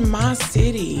it's in my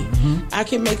city. Mm-hmm. I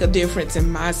can make a difference in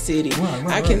my city.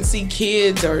 I can see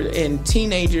kids and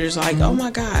teenagers like, oh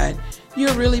my God,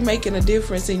 you're really making a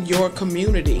difference in your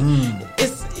community.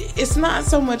 It's not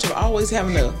so much of always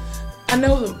having to. I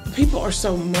know that people are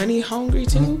so money hungry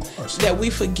too that we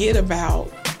forget about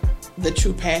the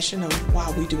true passion of why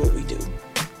we do what we do.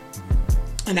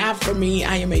 And for me,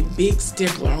 I am a big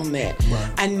stickler on that.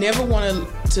 Right. I never want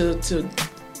to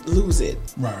lose it.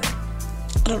 Right.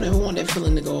 I don't ever want that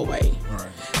feeling to go away. Right.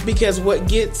 Because what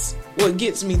gets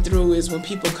me through is when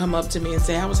people come up to me and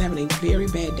say, I was having a very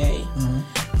bad day,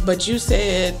 but you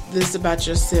said this about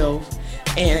yourself,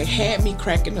 and it had me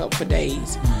cracking up for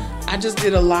days. I just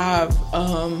did a live,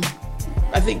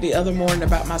 I think the other morning,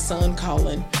 about my son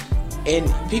calling,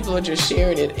 and people are just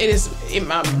sharing it. It is in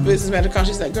my business manager call.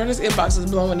 She's like, girl, this inbox is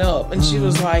blowing up. And she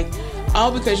was like,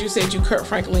 all because you said you Kurt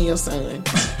Franklin your son.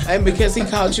 And because he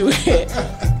called you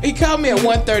he called me at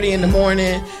 1:30 in the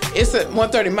morning. It's at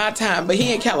 1:30 my time, but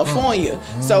he in California.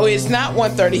 So it's not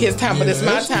 1:30 his time, but it's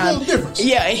my time.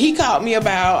 Yeah, and he called me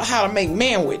about how to make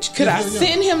manwich. Could I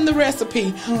send him the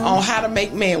recipe on how to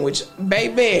make manwich?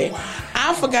 Baby,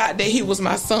 I forgot that he was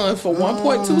my son for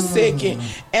 1.2 seconds,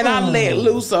 and I let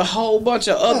loose a whole bunch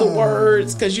of other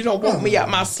words because you don't want me out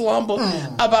my slumber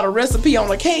about a recipe on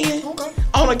a can.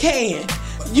 On a can.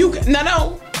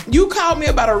 You called me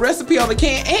about a recipe on the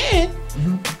can, and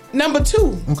number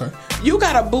 2, Okay. you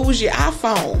got a bougie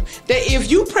iPhone that if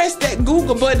you press that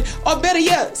Google button, or better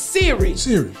yet, Siri.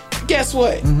 Guess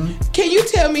what? Can you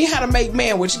tell me how to make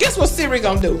manwich? Guess what Siri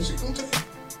gonna do? She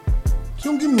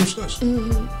don't give me no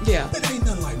instruction. Yeah. That ain't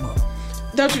nothing like mom.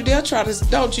 Don't you dare try to.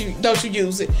 Don't you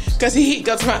use it, because he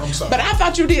goes to I'm sorry. But I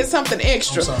thought you did something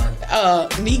extra. I'm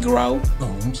Negro, No,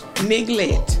 I'm sorry.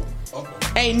 Niglet.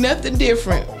 Ain't nothing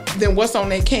different than what's on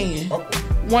that can.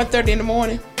 1:30 in the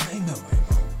morning. Ain't nothing like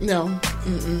mom. No.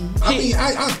 I mean,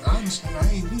 I understand. I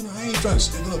ain't trying to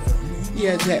stick up for you.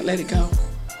 Yeah, Jack, let it go.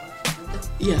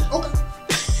 Yeah. Okay.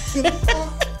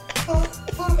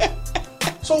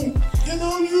 So,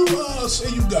 you say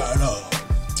you got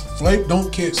flavor,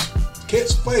 don't catch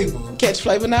flavor. Catch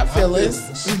flavor, not fillers.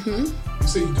 You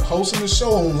say you're hosting a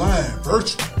show online,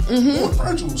 virtual. Doing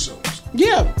virtual shows.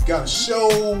 Yeah. Got a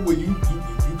show where you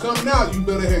coming out, you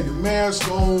better have your mask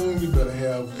on, you better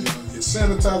have your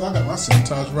sanitizer. I got my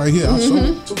sanitizer right here. I sold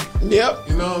it too. Yep.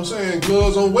 You know what I'm saying?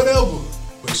 Gloves on, whatever.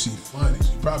 But she funny.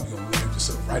 She probably gonna leave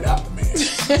yourself right out the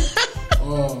mask.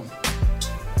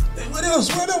 What else?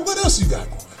 What else you got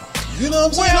going on? You know what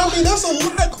I'm saying? I mean, that's a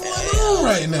lot going on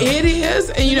right now. It is,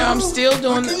 and I'm still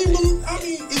doing.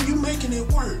 And you making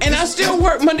it work. And I still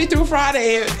work Monday through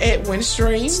Friday at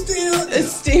Windstream. Still,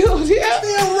 yeah.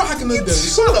 Still rocking the W.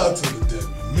 Shout out to the W.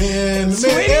 Man,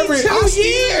 22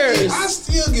 years. I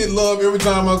still get love every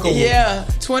time I go. Yeah,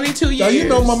 22 years.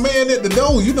 Now, my man at the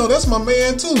door, that's my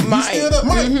man too. Mike. Still there?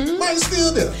 Mike's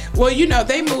still there. Well,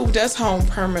 they moved us home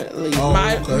permanently.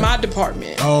 My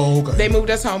department. Oh, okay. They moved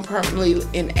us home permanently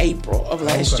in April of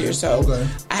last year. So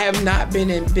I have not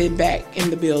been back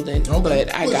in the building,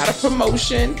 but I got a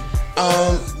promotion.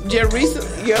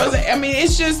 Recently, I mean,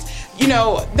 it's just,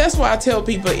 that's why I tell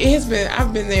people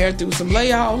I've been there through some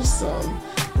layoffs, some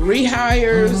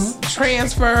rehires,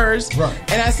 transfers, right.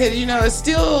 And I said, it's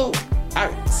still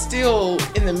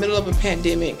in the middle of a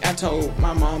pandemic. I told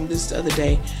my mom this the other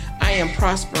day, I am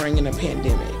prospering in a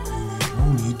pandemic.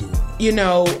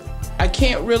 I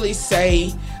can't really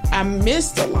say I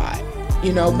missed a lot,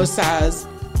 besides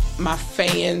my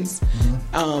fans,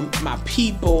 my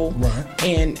people, right.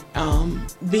 And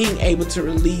being able to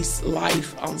release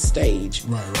life on stage.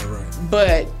 Right.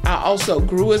 But I also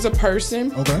grew as a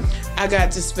person. Okay. I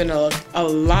got to spend a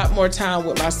lot more time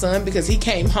with my son because he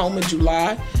came home in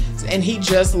July and he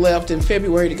just left in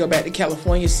February to go back to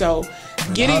California. So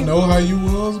I know how you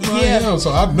was by him,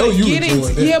 so I know you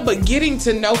enjoyed that. Yeah, but getting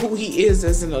to know who he is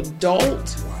as an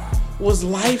adult was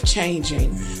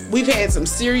life-changing. Yeah. We've had some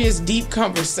serious, deep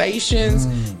conversations.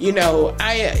 He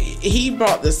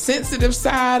brought the sensitive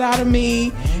side out of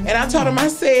me. And I told him, I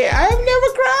said, I have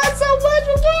never cried so much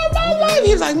before in my life.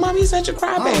 He was like, Mom, you're such a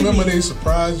crybaby. I remember they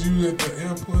surprised you at the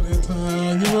airport that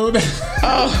time.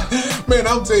 That? Man,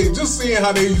 I'm telling you, just seeing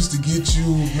how they used to get you,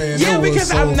 man. Yeah, because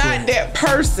I'm not that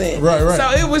person. Right. So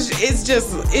it was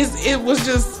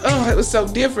so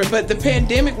different. But the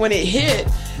pandemic, when it hit,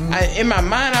 in my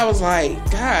mind, I was like,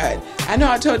 God, I know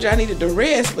I told you I needed to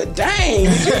rest, but dang, you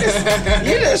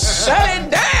just shut it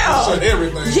down. Shut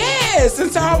everything. Yes.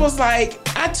 And so I was like,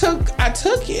 I took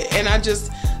it and I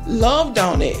just loved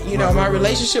on it. My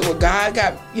relationship with God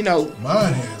got,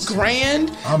 mine has grand.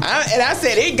 And I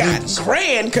said it got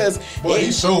grand because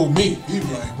he showed me. He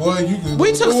was like, boy, you can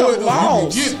we took some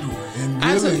loss.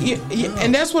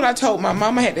 And that's what I told my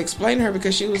mom. I had to explain to her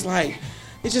because she was like,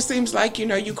 it just seems like,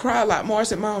 you cry a lot more. I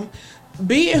said, Mom,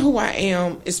 being who I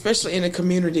am, especially in a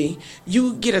community,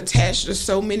 you get attached to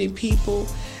so many people,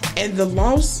 and the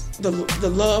loss, the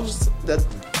loves, the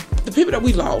people that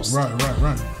we lost.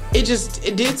 Right. It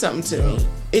did something to me.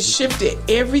 It shifted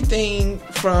everything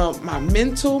from my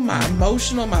mental, my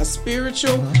emotional, my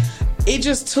spiritual. It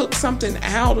just took something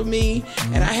out of me,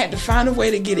 and I had to find a way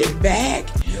to get it back.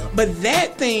 But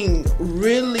that thing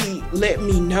really let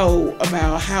me know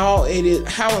about how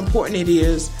important it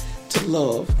is to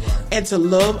love, and to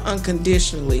love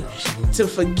unconditionally, to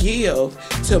forgive,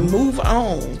 to move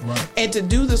on, and to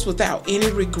do this without any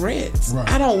regrets.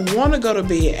 I don't want to go to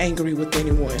bed angry with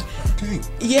anyone.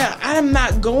 Yeah, I'm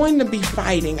not going to be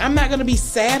fighting. I'm not going to be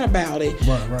sad about it.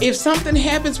 If something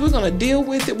happens, we're going to deal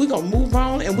with it. We're going to move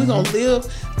on, and we're going to live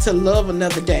to love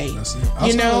another day. That's it.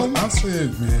 I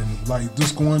said, man, like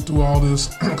just going through all this,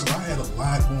 because I had a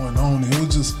lot going on. And it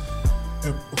was just,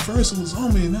 at first it was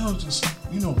on me, and I was just,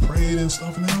 prayed and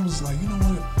stuff. And I was like, you know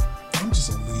what? I'm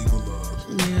just going to leave with love.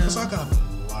 Because I got a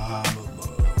lot of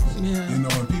love. And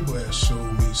people have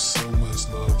showed me so much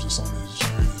love just on this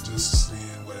journey, just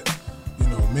seeing what,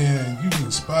 man, you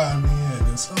inspire me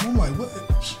and stuff. I'm like, what?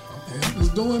 Man,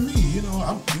 just doing me. You know,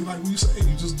 I'm like you say,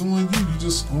 you just doing you. You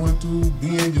just going through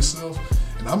being yourself.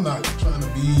 And I'm not trying to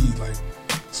be like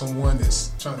someone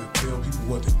that's trying to tell people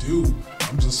what to do.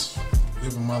 I'm just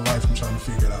living my life and trying to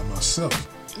figure it out myself.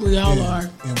 We all are.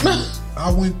 And what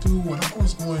I went through, when I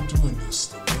was going through, and this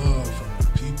the love from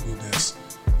the people that's,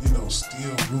 you know,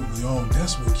 still rooting you on,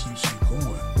 that's what keeps you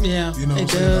going. Yeah, you know what I'm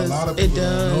saying? A lot of people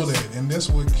don't know that. And that's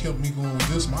what kept me going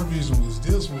with this. My vision was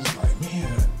like,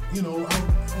 man, you know,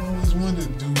 I always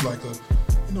wanted to do like a,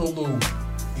 you know, little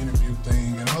interview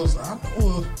thing. And I know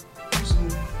some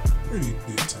pretty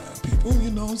big time people,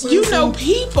 you know what I'm saying? You know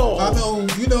people. I know,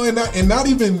 you know, and not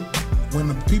even when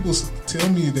the people tell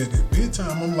me that they're big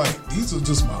time, I'm like, these are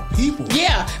just my people.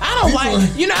 Yeah, I don't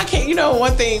like, you know, I can't, you know,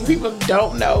 one thing people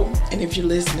don't know, and if you're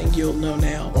listening, you'll know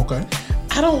now. Okay.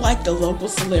 I don't like the local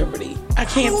celebrity. I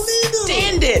can't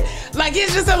stand it. Like,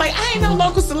 it's just like, I ain't no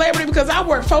local celebrity because I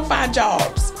work 4-5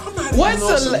 jobs. What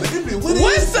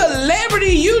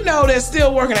celebrity you know that's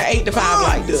still working at 8 to 5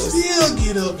 like this? Still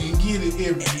get up and get it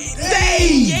every day.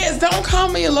 Yes, don't call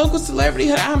me a local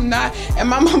celebrity. I'm not. And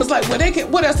my mom was like, well,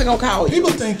 what else they gonna call you?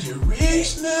 People think you're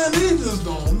rich now. They just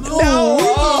don't know. No. We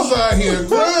just out here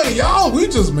grinding. Y'all, we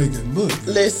just make it look good.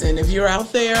 Listen, if you're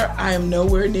out there, I am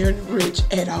nowhere near rich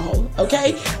at all.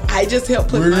 Okay? I just helped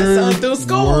put my son through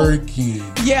school. Working.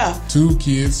 Yeah. 2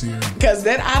 kids here. Because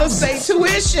that out-of-state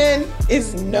tuition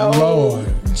is no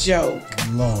joke.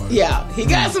 Lord. Yeah. He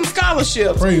got some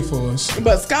scholarships. Pray for us.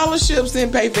 But scholarships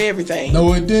didn't pay for everything.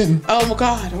 No, it didn't. Oh, my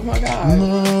God. Oh, my God.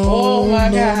 No. Oh, my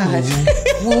God.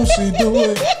 Won't she do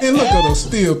it? And look at her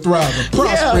still thriving,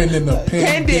 prospering in the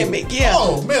pandemic. Yeah.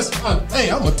 Oh, hey,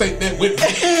 I'm going to take that with me.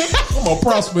 I'm going to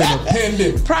prosper in the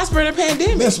pandemic. Prosper in the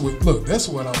pandemic. That's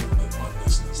what I want my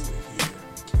listeners to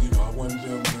hear. You know, I want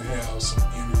them to have some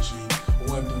energy. I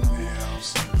want them to have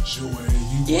some joy.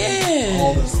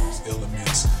 All of those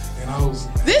elements. And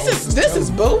This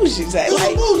is bougie, Zach.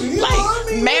 Like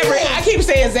Maverick. I keep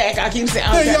saying Zach. I keep saying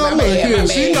y'all look here.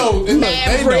 She know.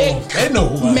 Maverick. They know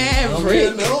who I am.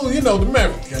 Maverick. You know the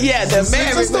Maverick. Yeah, the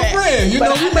Maverick. That's the brand. You but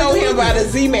know, I know him by the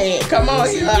Z-Man. Come on,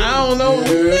 I don't know.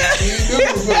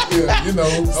 Yeah, you know,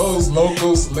 those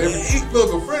local celebrities.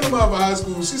 Look, a friend of mine from high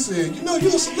school, she said, you know,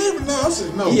 you're a celebrity now. I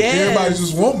said, no, everybody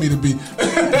just want me to be.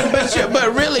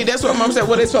 but really, that's what Mom said,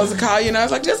 what they supposed to call you? And I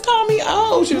was like, just call me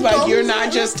O. She was like, you're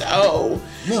not just O.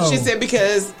 No. She said,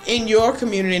 because in your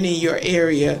community and in your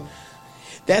area,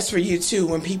 that's for you too.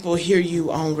 When people hear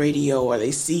you on radio or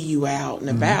they see you out and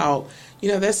about, you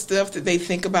know, that's stuff that they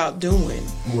think about doing.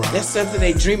 Right. That's stuff that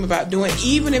they dream about doing,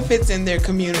 even if it's in their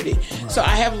community. Right. So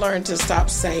I have learned to stop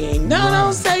saying, no,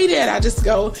 don't say that. I just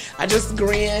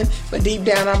grin. But deep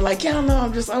down, I'm like, y'all know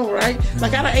I'm just all right.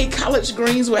 Like, I done ate collard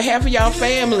greens with half of y'all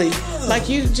family. Like,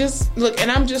 you just, look,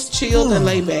 and I'm just chilled and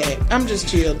laid back. I'm just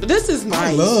chilled. But this is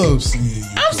nice. I love seeing you.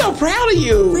 I'm so proud of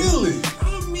you. Really?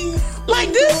 Like,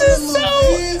 this is so...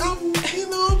 I'm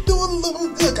doing a little...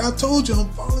 Look, I told you I'm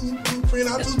following your blueprint.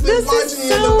 I've just been watching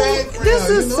you in the background. This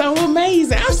is so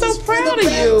amazing. I'm so proud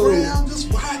of you. I'm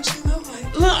just watching. I'm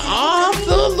like...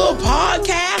 Little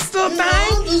podcaster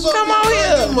thing. Come on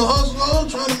here. I'm a hustler. I'm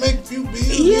trying to make a few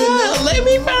bills. Yeah, let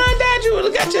me find out you.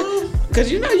 Look at you.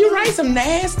 Because, you know, you write some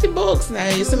nasty books now.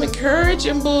 Some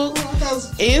encouraging books.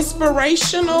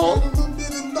 Inspirational. A little bit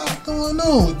of lot going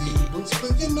on with these books.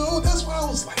 But, you know, that's why I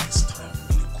was like, it's time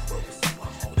for me to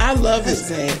grow. I love it,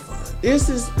 Zach. This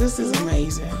is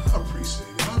amazing. I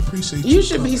appreciate you. You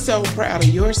should be so proud of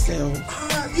yourself.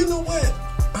 You know what?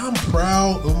 I'm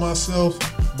proud of myself,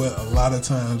 but a lot of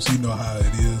times, you know how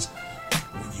it is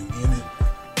when you in it.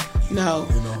 No,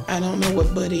 I don't know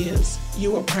what but is.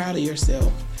 You are proud of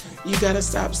yourself. You got to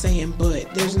stop saying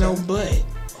but. There's no but.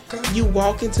 Okay. You're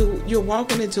walking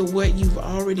into what you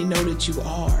already know that you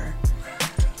are.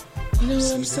 You know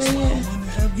what I'm saying?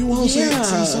 You won't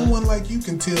say someone like you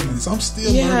can tell me this. I'm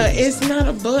still learning. It's not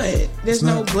a but. There's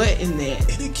no but in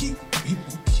that. And people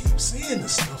keep saying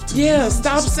this stuff to me. Yeah,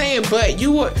 stop saying but.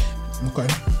 You were okay.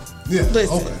 Yeah.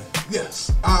 Listen. Okay.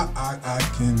 Yes, I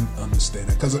can understand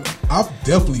that because I've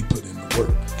definitely put in the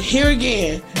work. Here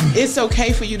again, it's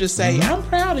okay for you to say, "I'm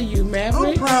proud of you,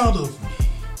 Maverick." I'm proud of me.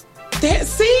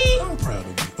 I'm proud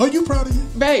of you. Are you proud of you,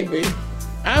 baby?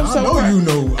 I'm so know proud. You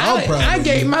know I'm proud. I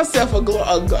gave myself a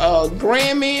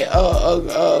Grammy,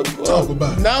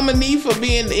 nominee for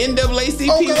being the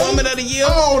NAACP Woman of the Year.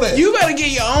 All that. You better give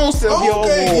your own self your awards.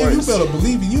 Yeah, you better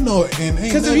believe it. You know,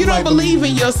 because if you don't believe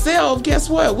in yourself, guess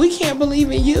what? We can't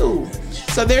believe in you.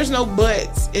 So there's no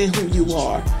buts in who you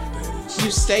are.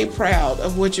 You stay proud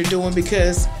of what you're doing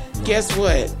because guess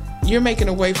what? you're making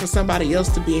a way for somebody else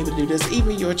to be able to do this.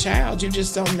 Even your child, you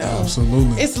just don't know.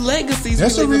 Absolutely. It's legacies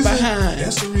we're leaving behind.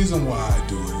 That's the reason why I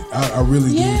do it. I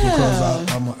really do, because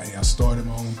I started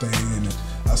my own thing, and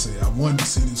I said I wanted to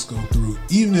see this go through,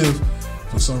 even if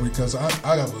for some reason, because I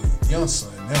have a young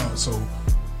son now, so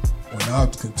when I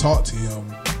can talk to him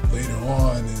later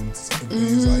on and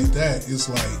things like that, it's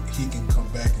like he can come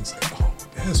back and say, oh,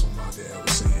 that's what my dad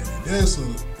was saying, and that's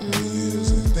what he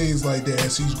is, and things like that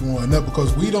as he's growing up,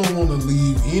 because we don't want to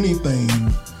leave anything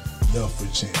left for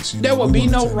chance. There will be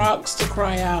no rocks to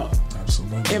cry out.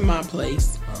 Absolutely. In my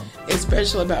place.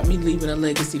 Especially about me leaving a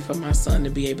legacy for my son to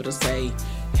be able to say,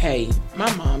 hey,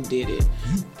 my mom did it.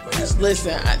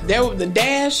 Listen, there was the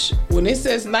dash, when it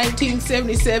says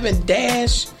 1977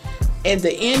 dash and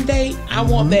the end date, I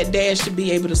want that dash to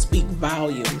be able to speak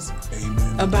volumes.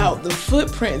 Amen. About the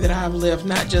footprint that I've left,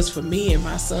 not just for me and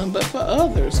my son, but for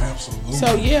others. Absolutely.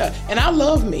 So yeah, and I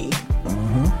love me.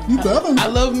 You better. I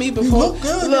love me before. You look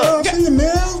good. Look, I see your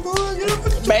nails, boy.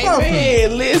 Baby,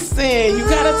 listen, you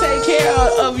gotta take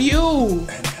care of you. And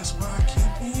that's why I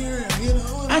keep here. You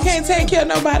know, I can't take care of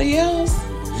nobody else.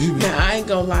 Believe it. Now I ain't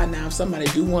gonna lie. Now if somebody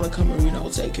do want to come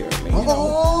and take care of me,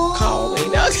 call me.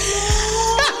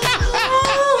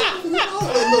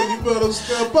 Look, you better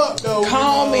step up, though.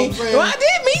 Call me. Well, I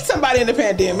did meet somebody in the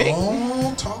pandemic.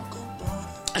 Oh, talk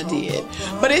about it. I did,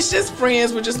 but it's just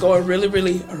friends. We're just going really,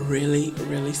 really, really,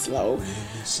 really slow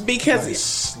because like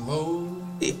slow.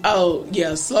 Oh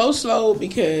yeah, slow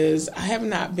because I have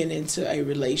not been into a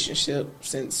relationship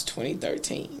since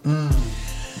 2013.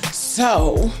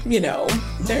 So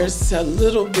there's a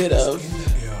little bit of.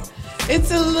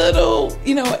 It's a little,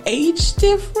 age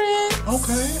difference.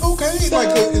 Okay. So,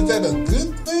 like, is that a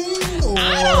good thing? Or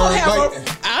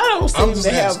I don't seem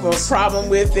to have a problem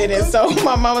with it. And so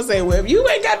my mama said, well, if you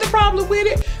ain't got the problem with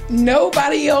it,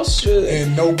 nobody else should.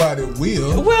 And nobody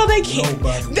will. Well, they can't.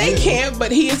 They can't,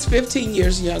 but he is 15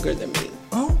 years younger than me.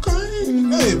 Okay.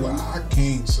 Hey, well, I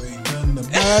can't say nothing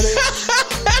about it.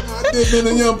 I did been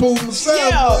a young pool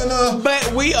myself.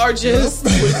 But we are just,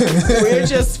 we're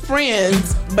just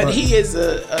friends. But he is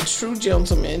a true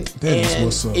gentleman. That is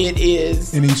what's up. It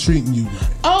is. And he's treating you right.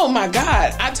 Oh, my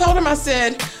God. I told him, I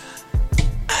said,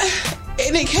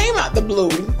 and it came out the blue.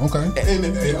 Okay.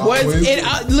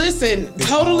 Listen,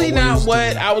 totally not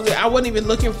what I was. I wasn't even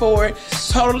looking for it.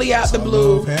 Totally out the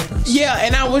blue. Love happens. Yeah,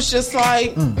 and I was just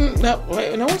like, no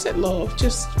one said love.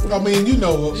 Just, I mean, you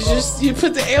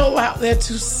put the L out there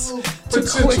too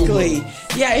quickly.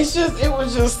 Love. Yeah, it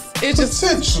was just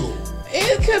potential.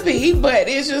 It could be, but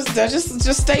it's just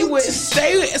stay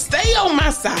on my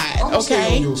side, okay?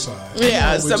 Stay on your side.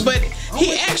 Yeah. But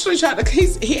he actually tried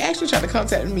to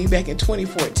contact me back in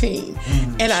 2014,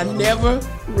 and I never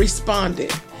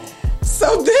responded.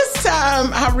 So this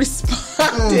time I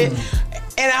responded,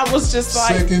 and I was just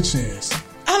like, second chance.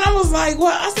 And I was like,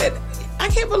 well, I said, I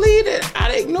can't believe it.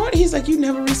 I ignored it. He's like, you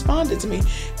never responded to me.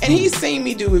 And he's seen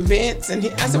me do events. And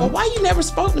I said, well, why you never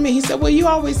spoke to me? He said, well, you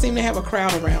always seem to have a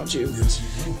crowd around you. Yes,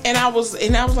 you do. And I was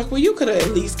like, well, you could have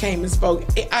at least came and spoke.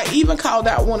 I even called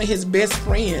out one of his best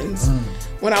friends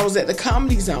when I was at the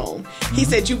Comedy Zone. He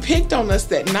said, you picked on us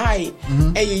that night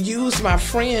and you used my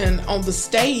friend on the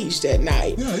stage that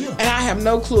night. Yeah. And I have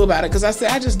no clue about it because I said,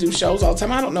 I just do shows all the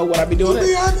time. I don't know what I be doing.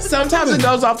 Sometimes it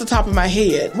goes off the top of my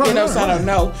head, so I don't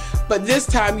know. But this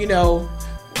time,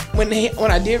 when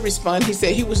I did respond, he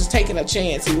said he was just taking a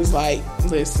chance. He was like,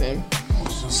 listen,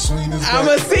 I'm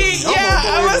going to see. Yeah,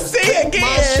 I'm going to see again.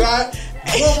 My shot.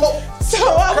 So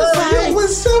I was like, with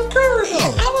Steph Curry.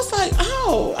 I was like,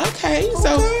 oh, okay.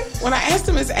 So when I asked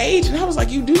him his age, and I was like,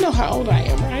 you do know how old I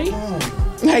am, right?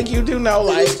 Like, you do know,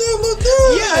 like, you still look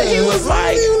good. Yeah, he was like,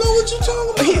 I don't even know what you're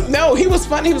talking about. He was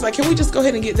funny. He was like, can we just go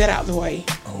ahead and get that out the way?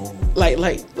 Oh, like,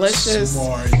 let's just.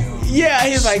 Smart, yeah,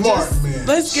 he's like,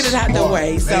 let's get it out the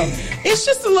way. So it's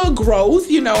just a little growth,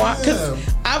 because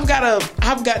I've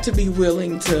got to be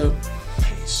willing to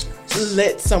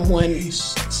let someone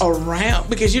around,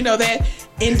 because that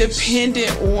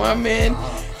independent woman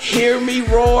hear me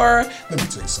roar. Let me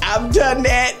tell you something. I've done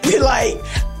that. Like,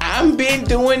 I've been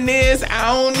doing this.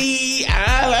 I don't need.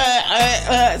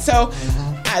 So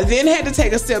I then had to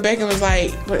take a step back and was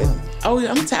like, but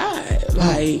I'm tired.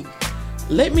 Like,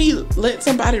 let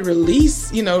somebody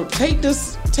release. Take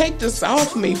this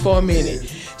off me for a minute.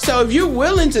 So if you're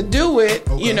willing to do it,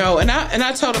 and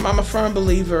I told him I'm a firm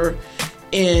believer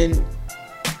in,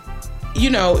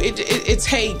 it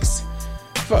takes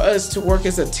for us to work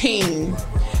as a team.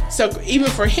 So even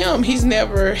for him, he's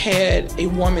never had a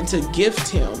woman to gift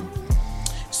him.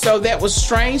 So that was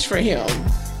strange for him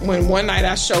when one night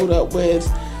I showed up with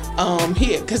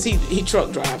Because he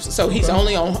truck drives, so he's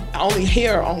only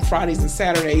here on Fridays and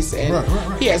Saturdays, and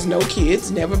he has no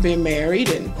kids, never been married,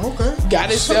 and got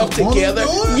himself together.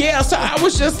 Yeah, so I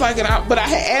was just like, but I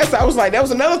had asked, I was like, that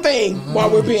was another thing.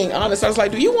 While we're being honest, I was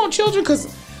like, do you want children? Because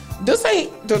this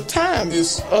ain't the time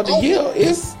of the year.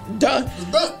 It's done,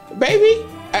 baby.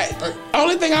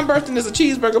 Only thing I'm birthing is a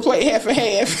cheeseburger plate, half and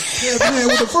half. Yeah,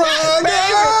 with the fries.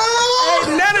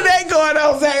 Ain't none of that going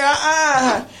on,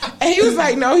 Zach. And he was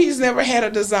like, no, he's never had a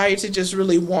desire to just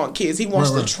really want kids. He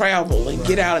wants to travel and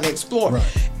get out and explore.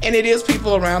 And it is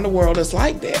people around the world that's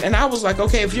like that. And I was like,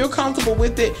 okay, if you're comfortable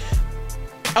with it,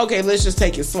 okay, let's just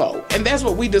take it slow. And that's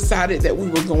what we decided that we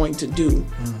were going to do,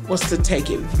 was to take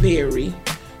it very,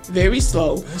 very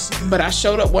slow. But I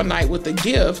showed up one night with a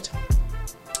gift.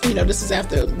 You know, this is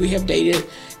after we have dated,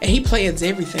 and he plans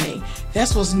everything.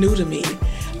 That's what's new to me.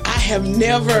 I have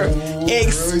never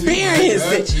experienced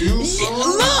it.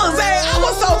 Look, I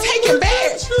was so taken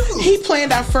back. He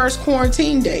planned our first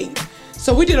quarantine date.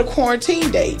 So we did a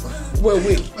quarantine date where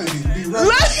we...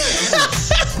 Look,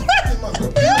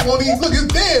 it's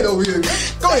dead over here.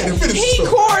 Go ahead and finish. He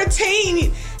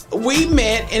quarantined. We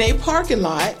met in a parking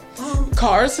lot.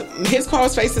 His car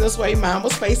was facing this way, mine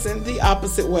was facing the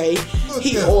opposite way.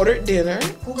 He ordered dinner.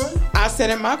 I sat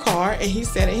in my car and he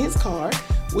sat in his car.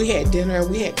 We had dinner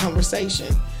and we had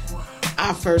conversation.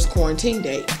 Our first quarantine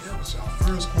date. That was our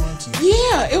first quarantine.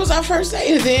 Yeah, it was our first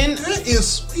date. And then that is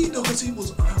sweet though, because he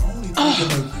was only thinking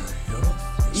of your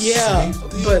health. Yeah,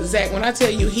 but Zach, when I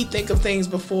tell you, he think of things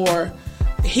before.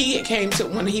 He came to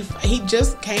when he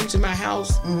just came to my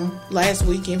house last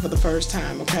weekend for the first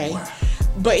time. Okay. Wow.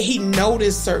 But he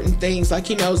noticed certain things, like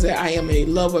he knows that I am a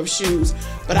lover of shoes,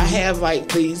 but I have like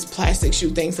these plastic shoe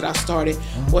things that I started.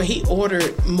 Well, he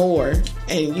ordered more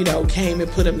and, came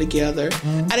and put them together.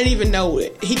 I didn't even know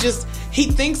it. He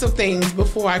thinks of things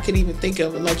before I could even think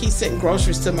of it. Like he sent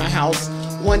groceries to my house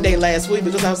one day last week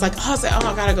because I was like, I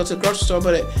gotta go to the grocery store,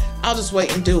 but I'll just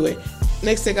wait and do it.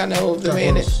 Next thing I know, the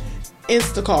man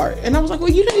Instacart. And I was like, well,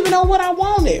 you didn't even know what I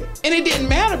wanted. And it didn't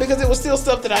matter because it was still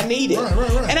stuff that I needed.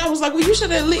 Right. And I was like, well, you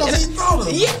should have at least...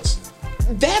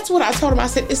 That's what I told him. I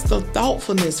said, it's the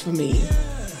thoughtfulness for me.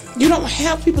 Yeah. You don't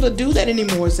have people to do that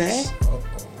anymore, Zach.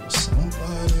 Somebody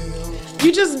else.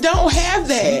 You just don't have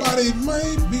that. Somebody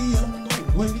might be on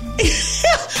the way.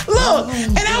 Look,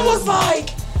 and I was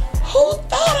like, who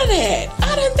thought of that?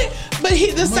 I didn't think... But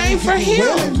the same for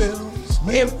him.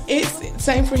 It's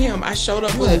same for him. I showed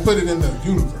up with put it in the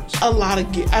universe. A lot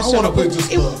of gifts. I showed up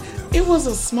with it was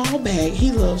a small bag.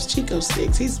 He loves Chico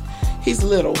sticks. He's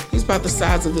little. He's about the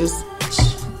size of this.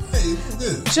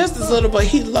 Just as little, but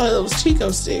he loves Chico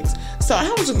sticks. So I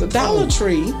was at the Dollar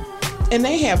Tree, and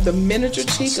they have the miniature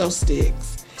Chico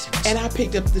sticks, and I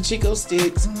picked up the Chico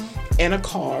sticks and a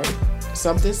card,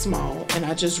 something small, and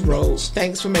I just wrote,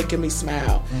 "Thanks for making me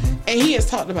smile." And he has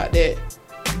talked about that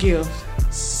gift.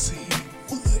 See.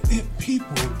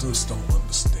 People just don't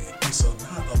understand. It's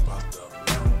not about the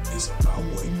amount. It's about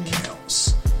what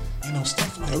counts.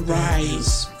 Stuff like that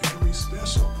is very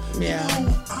special. Yeah.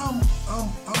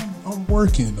 I'm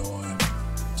working on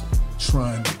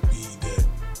trying to be that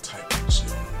type of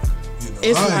gentleman.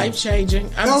 It's life changing.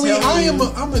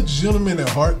 I'm a gentleman at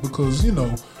heart because my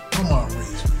mom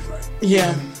raised me right.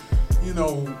 Yeah. And,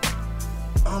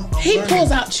 he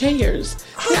pulls out chairs.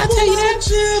 Did I tell you that?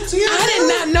 I did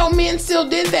not know men still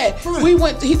did that.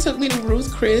 Right. He took me to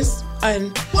Ruth Chris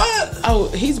and what? Oh,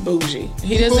 he's bougie.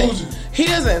 He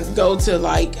doesn't go to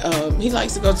he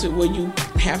likes to go to where you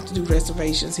have to do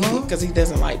reservations because he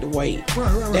doesn't like to wait.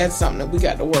 Right. That's something that we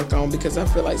got to work on because I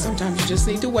feel like sometimes you just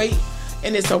need to wait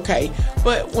and it's okay.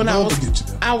 But when I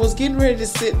was getting ready to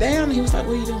sit down, he was like,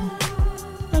 "What are you doing?"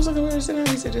 I was like, "I'm ready to sit down."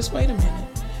 He said, "Just wait a minute."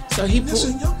 So he That's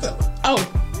a young fella. Oh,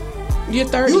 you're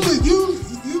 30.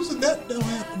 Usually that don't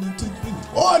happen until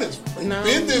you're artists. No.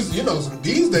 Business,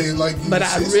 these days, But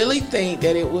I really think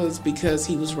that it was because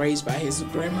he was raised by his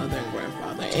grandmother and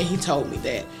grandfather, and he told me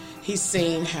that he's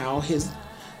seen how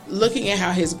looking at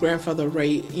how his grandfather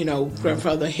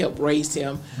grandfather helped raise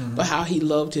him, but how he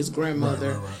loved his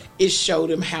grandmother, it showed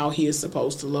him how he is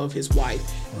supposed to love his wife.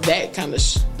 That kind of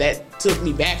that took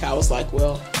me back. I was like,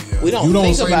 well, we don't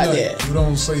think about that. You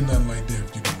don't say nothing like that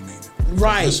if you don't mean it.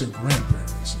 Right. That's your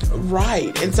grandparents.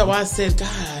 Right. And so I said,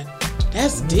 God,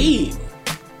 that's deep.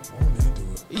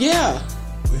 Yeah.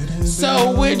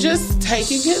 So we're just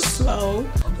taking it slow.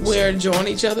 We're enjoying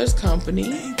each other's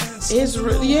company. It's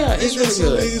really good.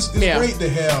 It's great to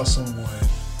have someone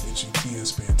that you can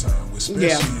spend time with,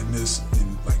 especially in this,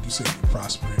 like you said, you're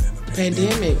prospering in the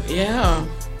pandemic. Yeah.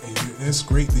 And it's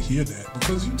great to hear that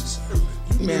because you deserve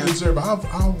it. You really deserve it.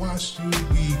 I watched you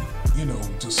be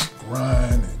just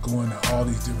grind and going to all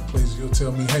these different places. You'll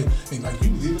tell me, hey, like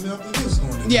you leaving after this,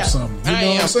 going to do something. You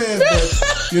know what I'm saying? But,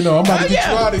 I'm about to get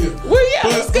you out of here. Well,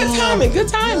 yeah, it's good timing. Good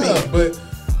timing. Yeah, but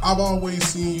I've always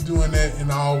seen you doing that,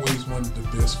 and I always wanted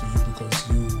the best for you because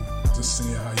you just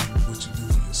seeing what you do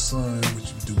for your son, what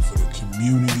you do for the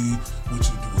community, what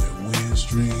you do at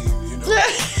Windstream.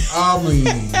 I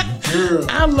mean, girl,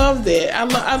 I love that. I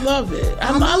love it.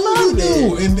 I love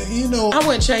it. And I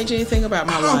wouldn't change anything about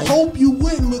my life. I hope you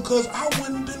wouldn't, because I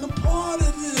wouldn't have been a part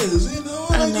of this.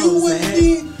 I know you wouldn't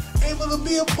be able to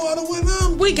be a part of what I'm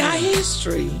doing. We got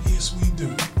history. Yes, we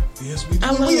do. Yes, we do.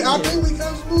 I think we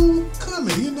got some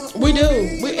coming. We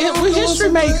do. We're history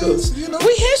makers.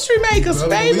 We history makers,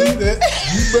 baby.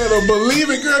 You better believe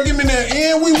it, girl. Give me that.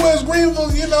 And we West Greenville.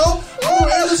 I'm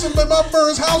from Anderson, but my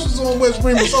first house was on West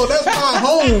Greenville, so that's my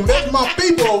home. That's my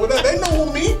people over there. They know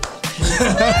who me.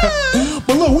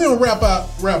 But look, we're gonna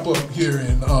wrap up here,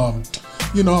 and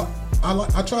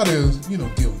I try to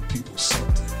give people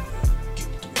something. Get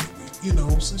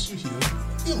through it. Since you're here,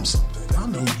 give them something. I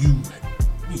know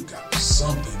you got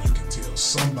something you can tell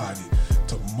somebody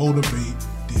to motivate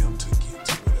them to get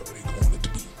to whatever they want it to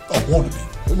be or want to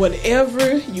be.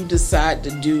 Whatever you decide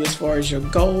to do as far as your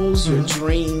goals, your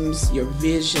dreams, your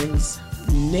visions,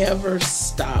 never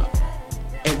stop.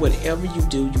 And whatever you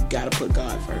do, you got to put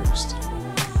God first.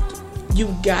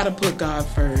 You got to put God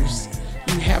first.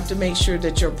 You have to make sure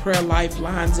that your prayer life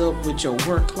lines up with your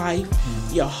work life,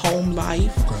 your home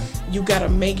life. Okay. You got to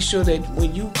make sure that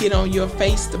when you get on your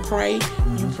face to pray,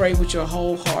 you pray with your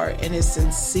whole heart and it's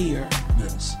sincere.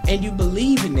 Yes. And you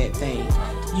believe in that thing.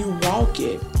 You walk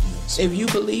it. Yes. If you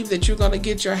believe that you're going to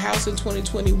get your house in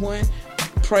 2021,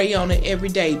 pray on it every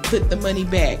day. Put the money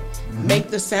back. Make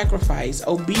the sacrifice.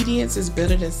 Obedience is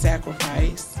better than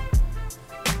sacrifice.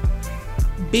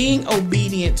 Being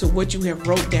obedient to what you have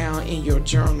wrote down in your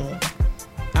journal.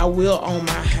 I will own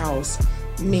my house.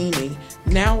 Meaning,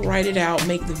 now write it out,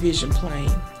 make the vision plain.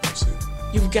 That's it.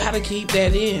 You've got to keep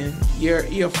that in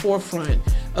your forefront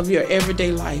of your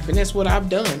everyday life. And that's what I've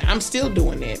done. I'm still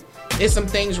doing that. There's some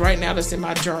things right now that's in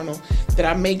my journal that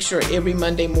I make sure every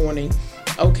Monday morning,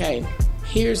 okay,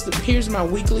 here's my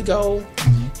weekly goal.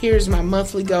 Here's my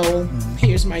monthly goal.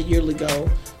 Here's my yearly goal.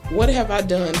 What have I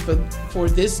done for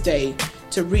this day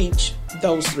to reach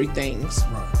those three things?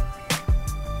 Right.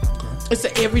 Okay. It's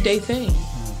an everyday thing.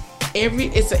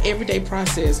 It's an everyday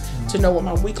process to know what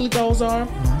my weekly goals are,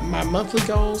 my monthly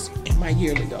goals, and my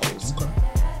yearly goals. Okay.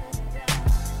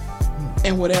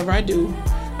 And whatever I do,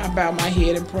 I bow my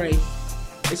head and pray.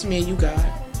 It's me and you, God.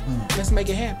 Let's make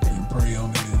it happen. You pray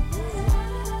on it.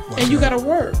 And you gotta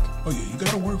work. Oh yeah, you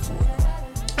gotta work for it.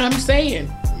 I'm saying,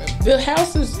 the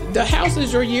house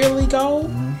is your yearly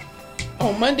goal.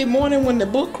 On Monday morning when the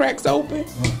book cracks open,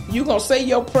 you gonna say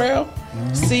your prayer.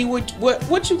 See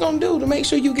what you gonna do to make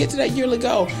sure you get to that yearly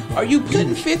goal. Are you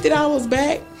putting $50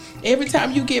 back every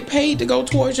time you get paid to go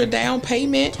towards your down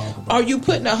payment? Are you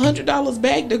putting $100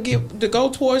 back to go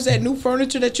towards that new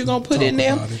furniture that you're gonna put in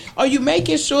there? Are you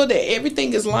making sure that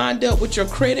everything is lined up with your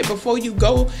credit before you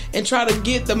go and try to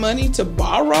get the money to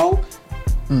borrow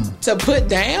to put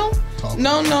down?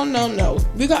 No.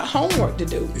 We got homework to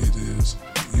do. It is.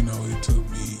 It took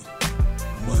me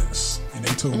months, and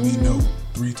they told me no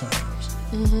 3 times.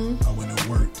 I went and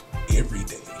worked every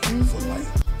day for like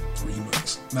 3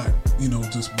 months. Not,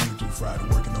 just Monday through Friday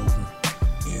working over,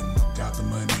 and got the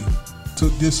money.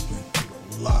 Took discipline,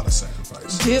 a lot of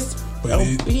sacrifice.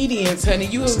 Obedience, honey.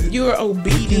 You're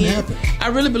obedient. I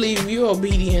really believe you're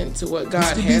obedient to what God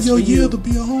has for you. It's your year to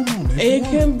be a homeowner. It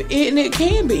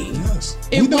can be. Yes.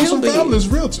 It will some be. fabulous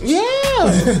realtors.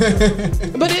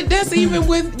 Yeah. But that's even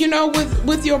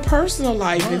with your personal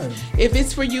life. Right. If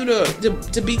it's for you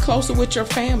to be closer with your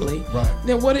family, right,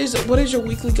 then what is your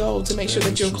weekly goal to make sure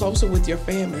that you're closer with your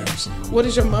family? Absolutely. What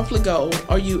is your monthly goal?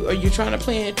 Are you trying to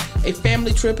plan a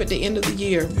family trip at the end of the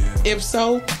year? Yeah. If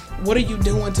so, what are you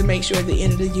doing to make sure at the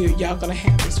end of the year y'all gonna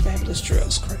have this fabulous trip?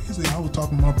 It's crazy. I was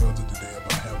talking to my brother today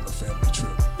about having a family trip.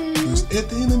 It's at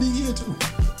the end of the year too.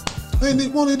 And they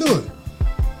want to do it.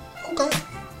 Okay.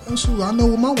 Shoot, I know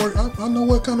what my work. I know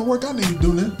what kind of work I need to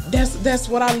do now. That's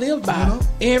what I live by.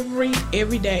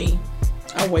 Every day,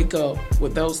 I wake up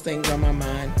with those things on my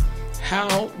mind.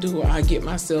 How do I get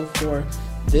myself for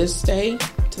this day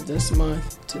to this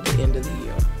month to the end of the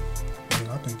year?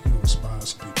 Man, I think you inspire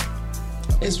people.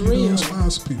 It's real. It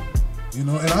inspires people,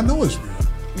 and I know it's real.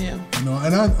 Yeah.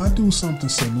 And I do something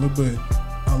similar, but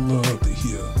I love to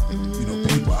hear,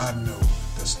 people I know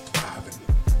that's thriving,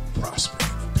 prospering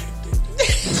in the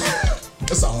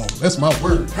pandemic. That's my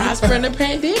word. Prosper in the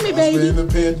pandemic, baby. Prosper in the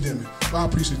pandemic. Well, I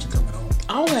appreciate you coming on.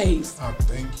 Always. I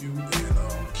thank you,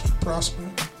 and keep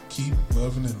prospering, keep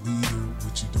loving and leading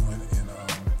what you're doing. And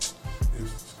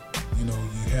if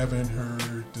you haven't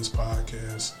heard this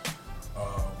podcast,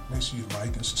 make sure you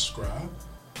like and subscribe,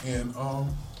 and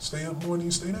stay up more than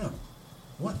you stay down.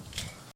 What?